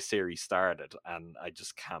before this series started, and I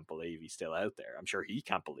just can't believe he's still out there. I'm sure he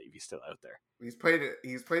can't believe he's still out there. He's played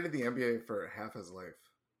in the NBA for half his life.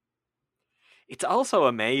 It's also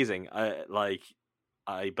amazing.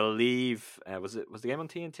 I believe was the game on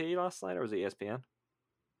TNT last night or was it ESPN?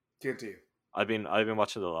 TNT. I've been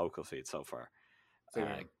watching the local feed so far.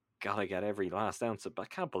 Gotta get every last ounce. But I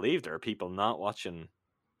can't believe there are people not watching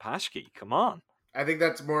Paschke. Come on. I think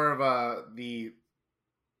that's more of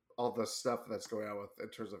all the stuff that's going on with in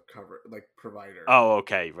terms of cover, like provider. Oh,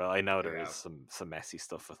 okay. Well, I know there is some messy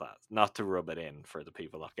stuff with that. Not to rub it in for the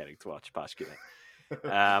people not getting to watch Paschke.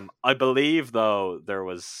 I believe though there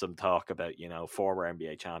was some talk about former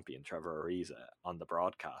NBA champion Trevor Ariza on the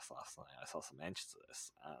broadcast last night. I saw some mentions of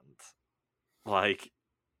this, and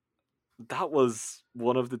that was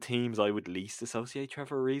one of the teams I would least associate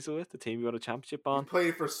Trevor Ariza with. The team he won a championship on. He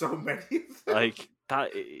played for so many. Like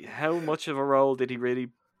that. How much of a role did he really?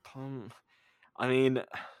 I mean,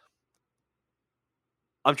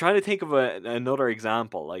 I'm trying to think of another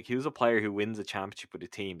example. Like, he was a player who wins a championship with a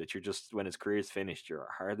team that you're just, when his career's finished, you're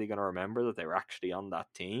hardly going to remember that they were actually on that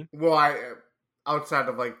team. Well, outside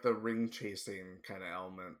of like the ring chasing kind of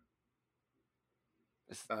element.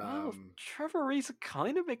 Trevor Ariza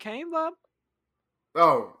kind of became that.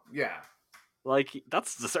 Oh, yeah. Like,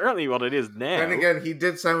 that's certainly what it is now. And again, he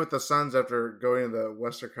did sign with the Suns after going to the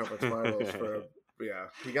Western Conference Finals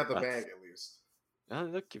he got the bag at least.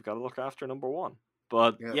 Look, you've got to look after number one.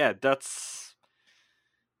 But yeah, that's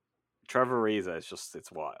Trevor Ariza.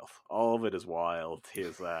 It's wild. All of it is wild.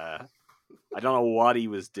 His I don't know what he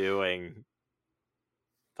was doing.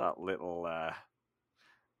 That little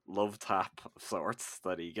love tap of sorts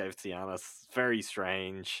that he gave to Giannis. Very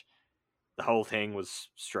strange. The whole thing was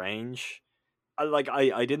strange.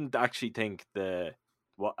 I didn't actually think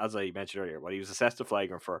as I mentioned earlier, what he was assessed to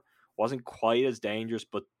flagrant for wasn't quite as dangerous,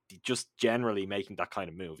 but just generally making that kind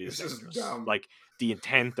of move is dangerous. Like, the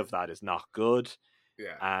intent of that is not good.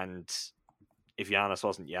 Yeah. And if Giannis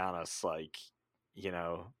wasn't Giannis,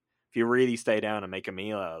 if you really stay down and make a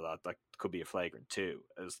meal out of that could be a flagrant too.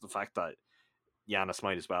 Is the fact that Giannis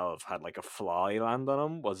might as well have had like a fly land on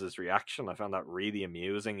him was his reaction. I found that really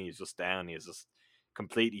amusing. He's just down. He's just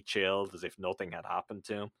completely chilled as if nothing had happened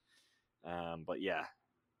to him. But yeah,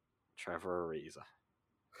 Trevor Ariza.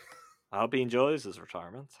 I hope he enjoys his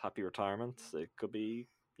retirement. Happy retirement. It could be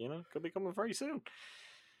coming very soon.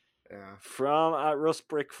 Yeah. From at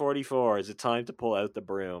Rustbrick44, is it time to pull out the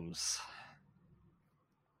brooms?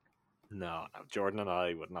 No, Jordan and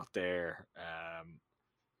I would not dare.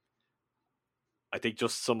 I think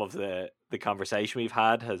just some of the conversation we've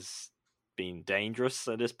had has been dangerous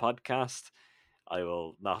in this podcast. I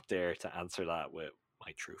will not dare to answer that with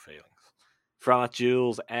my true feelings. From at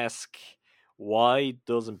Jules esque, why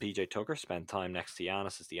doesn't PJ Tucker spend time next to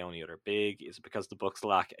Giannis as the only other big? Is it because the Bucks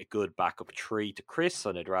lack a good backup tree to Chris,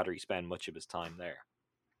 and I'd rather he spend much of his time there?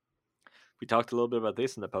 We talked a little bit about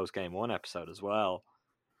this in the post game 1 episode as well.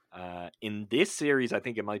 In this series, I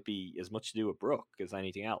think it might be as much to do with Brook as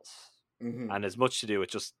anything else, and as much to do with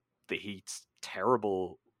just the Heat's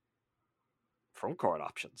terrible front court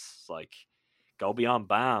options. Like, go beyond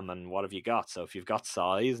Bam, and what have you got? So if you've got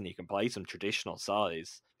size and you can play some traditional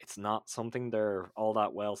size, it's not something they're all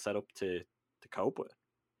that well set up to cope with.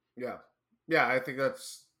 Yeah, I think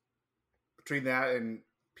that's between that and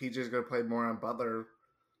PJ's going to play more on Butler.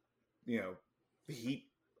 The Heat,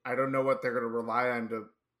 I don't know what they're going to rely on to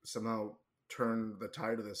somehow turn the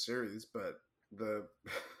tide of the series, but the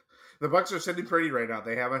Bucks are sitting pretty right now.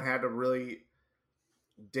 They haven't had to really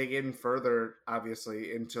dig in further,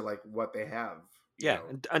 obviously, into like what they have. Yeah,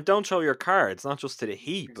 and don't show your cards, not just to the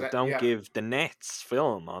Heat, but don't give the Nets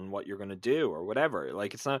film on what you're going to do or whatever.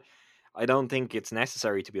 Like, it's not. I don't think it's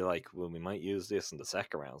necessary to be like, well, we might use this in the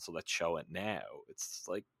second round, so let's show it now. It's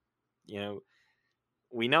like,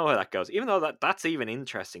 we know how that goes. Even though that's even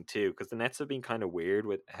interesting too, because the Nets have been kind of weird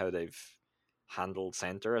with how they've handled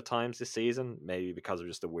center at times this season. Maybe because of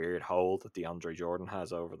just the weird hold that DeAndre Jordan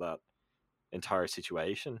has over that entire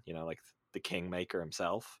situation. Like the kingmaker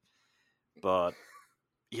himself. But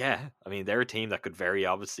yeah, I mean, they're a team that could very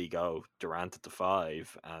obviously go Durant at the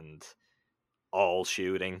 5 and all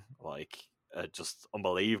shooting, like just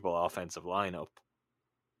unbelievable offensive lineup.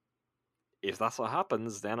 If that's what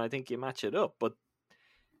happens, then I think you match it up. But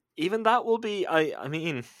even that will be, I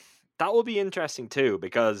mean, that will be interesting too,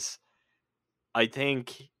 because I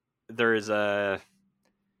think there's a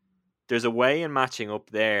way in matching up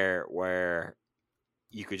there where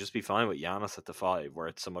you could just be fine with Giannis at the 5, where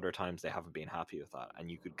at some other times they haven't been happy with that,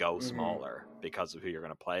 and you could go smaller because of who you're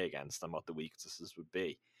going to play against and what the weaknesses would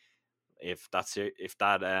be. If that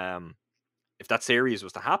series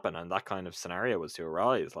was to happen and that kind of scenario was to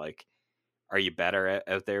arise, like, are you better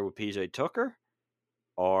out there with PJ Tucker?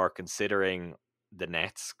 Or considering the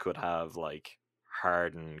Nets could have like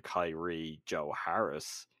Harden, Kyrie, Joe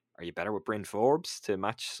Harris, are you better with Bryn Forbes to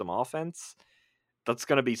match some offense? That's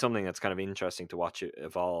going to be something that's kind of interesting to watch it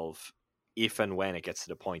evolve if and when it gets to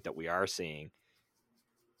the point that we are seeing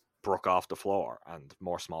Brook off the floor and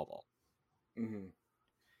more small ball.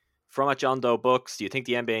 From at John Doe Books, do you think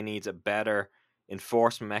the NBA needs a better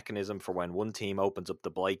enforcement mechanism for when one team opens up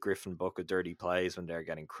the Blake Griffin book of dirty plays when they're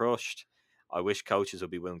getting crushed? I wish coaches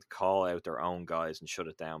would be willing to call out their own guys and shut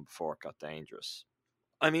it down before it got dangerous.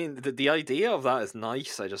 I mean, the idea of that is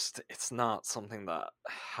nice. It's not something that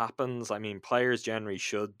happens. I mean, players generally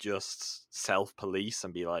should just self-police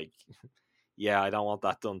and be like, yeah, I don't want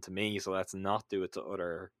that done to me, so let's not do it to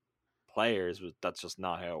other players. But that's just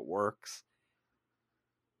not how it works.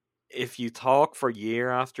 If you talk for year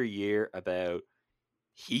after year about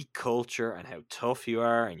Heat culture and how tough you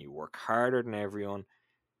are and you work harder than everyone,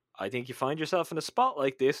 I think you find yourself in a spot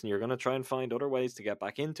like this and you're going to try and find other ways to get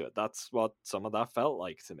back into it. That's what some of that felt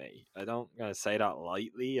like to me. I don't going to say that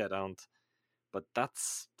lightly. But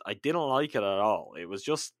I didn't like it at all. It was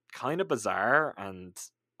just kind of bizarre and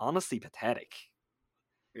honestly pathetic.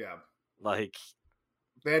 Yeah. Like,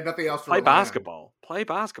 they had nothing else to play basketball. Play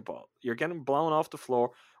basketball. You're getting blown off the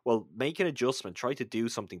floor. Well, make an adjustment. Try to do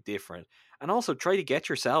something different. And also try to get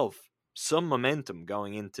yourself some momentum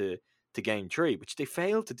going into game 3, which they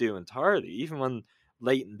failed to do entirely. Even when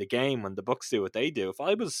late in the game, when the Bucks do what they do, if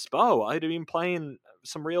I was Spo, I'd have been playing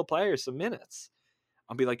some real players some minutes.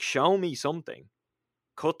 I'd be like, show me something.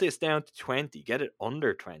 Cut this down to 20. Get it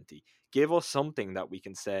under 20. Give us something that we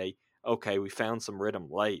can say, okay, we found some rhythm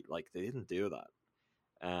late. Like, they didn't do that.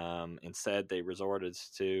 Instead, they resorted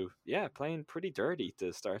to playing pretty dirty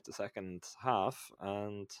to start the second half,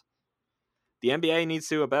 and the NBA needs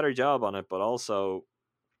to do a better job on it. But also,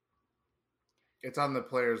 it's on the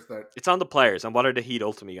players and what are the Heat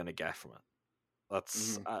ultimately going to get from it?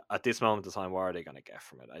 That's at this moment in time, what are they going to get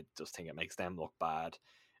from it? I just think it makes them look bad,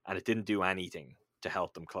 and it didn't do anything to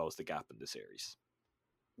help them close the gap in the series.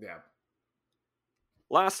 Yeah.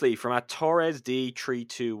 Lastly, from at Torres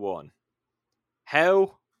D321.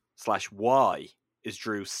 How/why is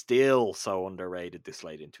Drew still so underrated this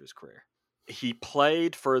late into his career? He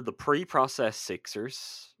played for the pre-processed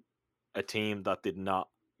Sixers, a team that did not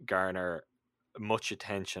garner much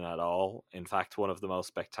attention at all. In fact, one of the most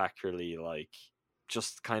spectacularly,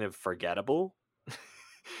 just kind of forgettable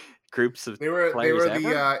groups of They were players the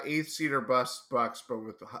ever. 8-seater Bucks, but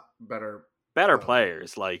with better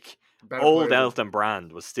players. Like better old players. Elton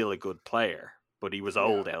Brand was still a good player, but he was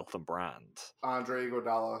old Elton Brand. Andre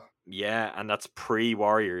Iguodala. Yeah, and that's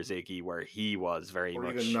pre-Warriors Iggy, where he was very Or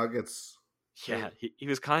much even Nuggets. Yeah, he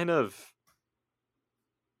was kind of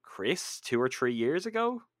Chris 2 or 3 years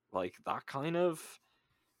ago, like that kind of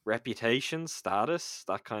reputation, status,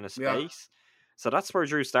 that kind of space. So that's where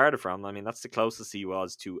Drew started from. I mean, that's the closest he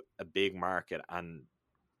was to a big market and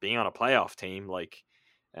being on a playoff team. Like,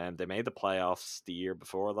 they made the playoffs the year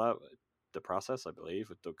before that, the process, I believe,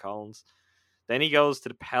 with Doug Collins. Then he goes to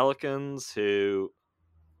the Pelicans, who,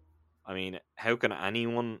 I mean, how can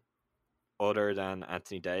anyone other than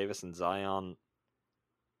Anthony Davis and Zion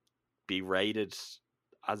be rated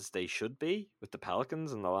as they should be with the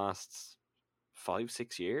Pelicans in the last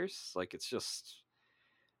 5-6 years? Like, it's just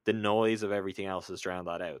the noise of everything else has drowned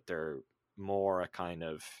that out. They're more a kind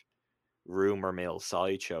of rumor mill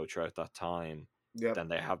sideshow throughout that time than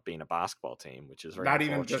they have been a basketball team, which is very not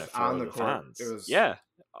unfortunate even just for on the the court. fans. It was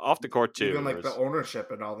off the court too. Even like the ownership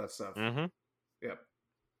and all that stuff. Mm-hmm. Yep.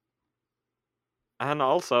 And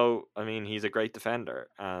also, I mean, he's a great defender,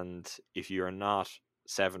 and if you're not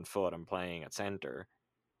 7 foot and playing at center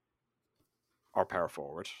or power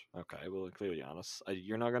forward, okay, we'll include Giannis,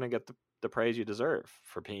 you're not going to get the praise you deserve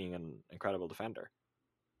for being an incredible defender.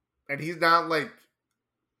 And he's not like,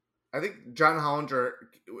 I think John Hollinger,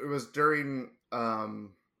 it was during,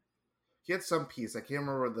 he had some piece, I can't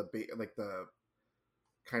remember the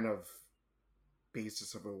kind of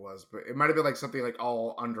basis of it was, but it might have been like something like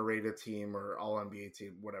all underrated team or all NBA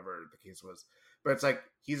team, whatever the case was. But it's like,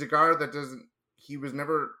 he's a guard that he was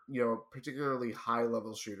never, particularly high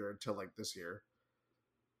level shooter until like this year.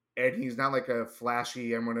 And he's not like a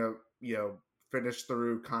flashy, I'm going to, finish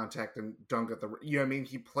through contact and dunk at the, what I mean?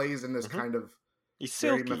 He plays in this kind of, he's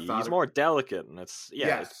silky, he's more delicate, and it's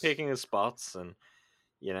picking his spots. And,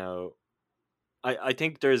 I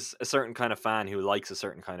think there's a certain kind of fan who likes a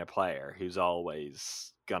certain kind of player who's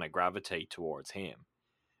always going to gravitate towards him.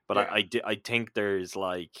 But I think there's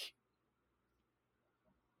like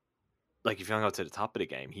if you want to go to the top of the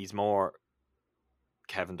game, he's more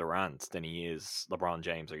Kevin Durant than he is LeBron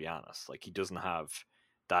James or Giannis. Like, he doesn't have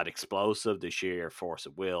that explosive, the sheer force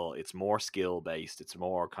of will. It's more skill based. It's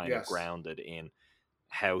more kind of grounded in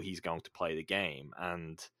how he's going to play the game.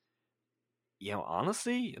 And,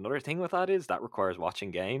 honestly, another thing with that is that requires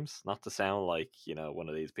watching games. Not to sound like, one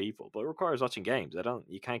of these people, but it requires watching games.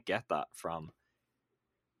 You can't get that from.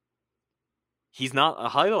 He's not a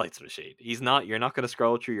highlights machine. You're not going to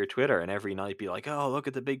scroll through your Twitter and every night be like, oh, look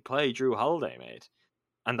at the big play Drew Holiday made.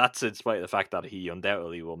 And that's in spite of the fact that he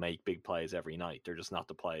undoubtedly will make big plays every night. They're just not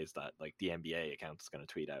the plays that like the NBA account is going to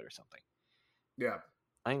tweet out or something. Yeah.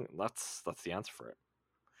 I think that's the answer for it.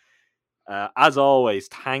 As always,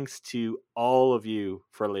 thanks to all of you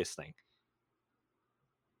for listening.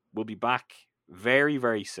 We'll be back very,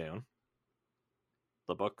 very soon.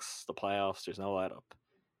 The Bucks, the playoffs, there's no let up.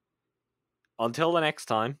 Until the next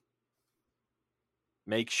time,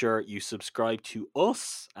 make sure you subscribe to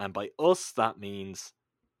us. And by us, that means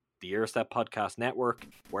the Eurostep Podcast Network,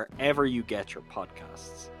 wherever you get your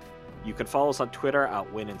podcasts. You can follow us on Twitter at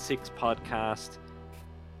Win6Podcast.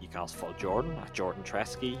 You can also follow Jordan at Jordan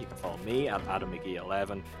Tresky. You can follow me at Adam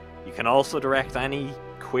McGee11. You can also direct any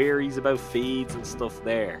queries about feeds and stuff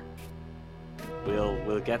there.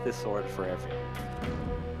 We'll get this sorted for everyone.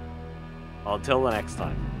 Until the next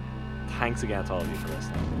time, thanks again to all of you for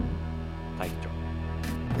listening. Thank you,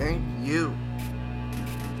 Jordan. Thank you.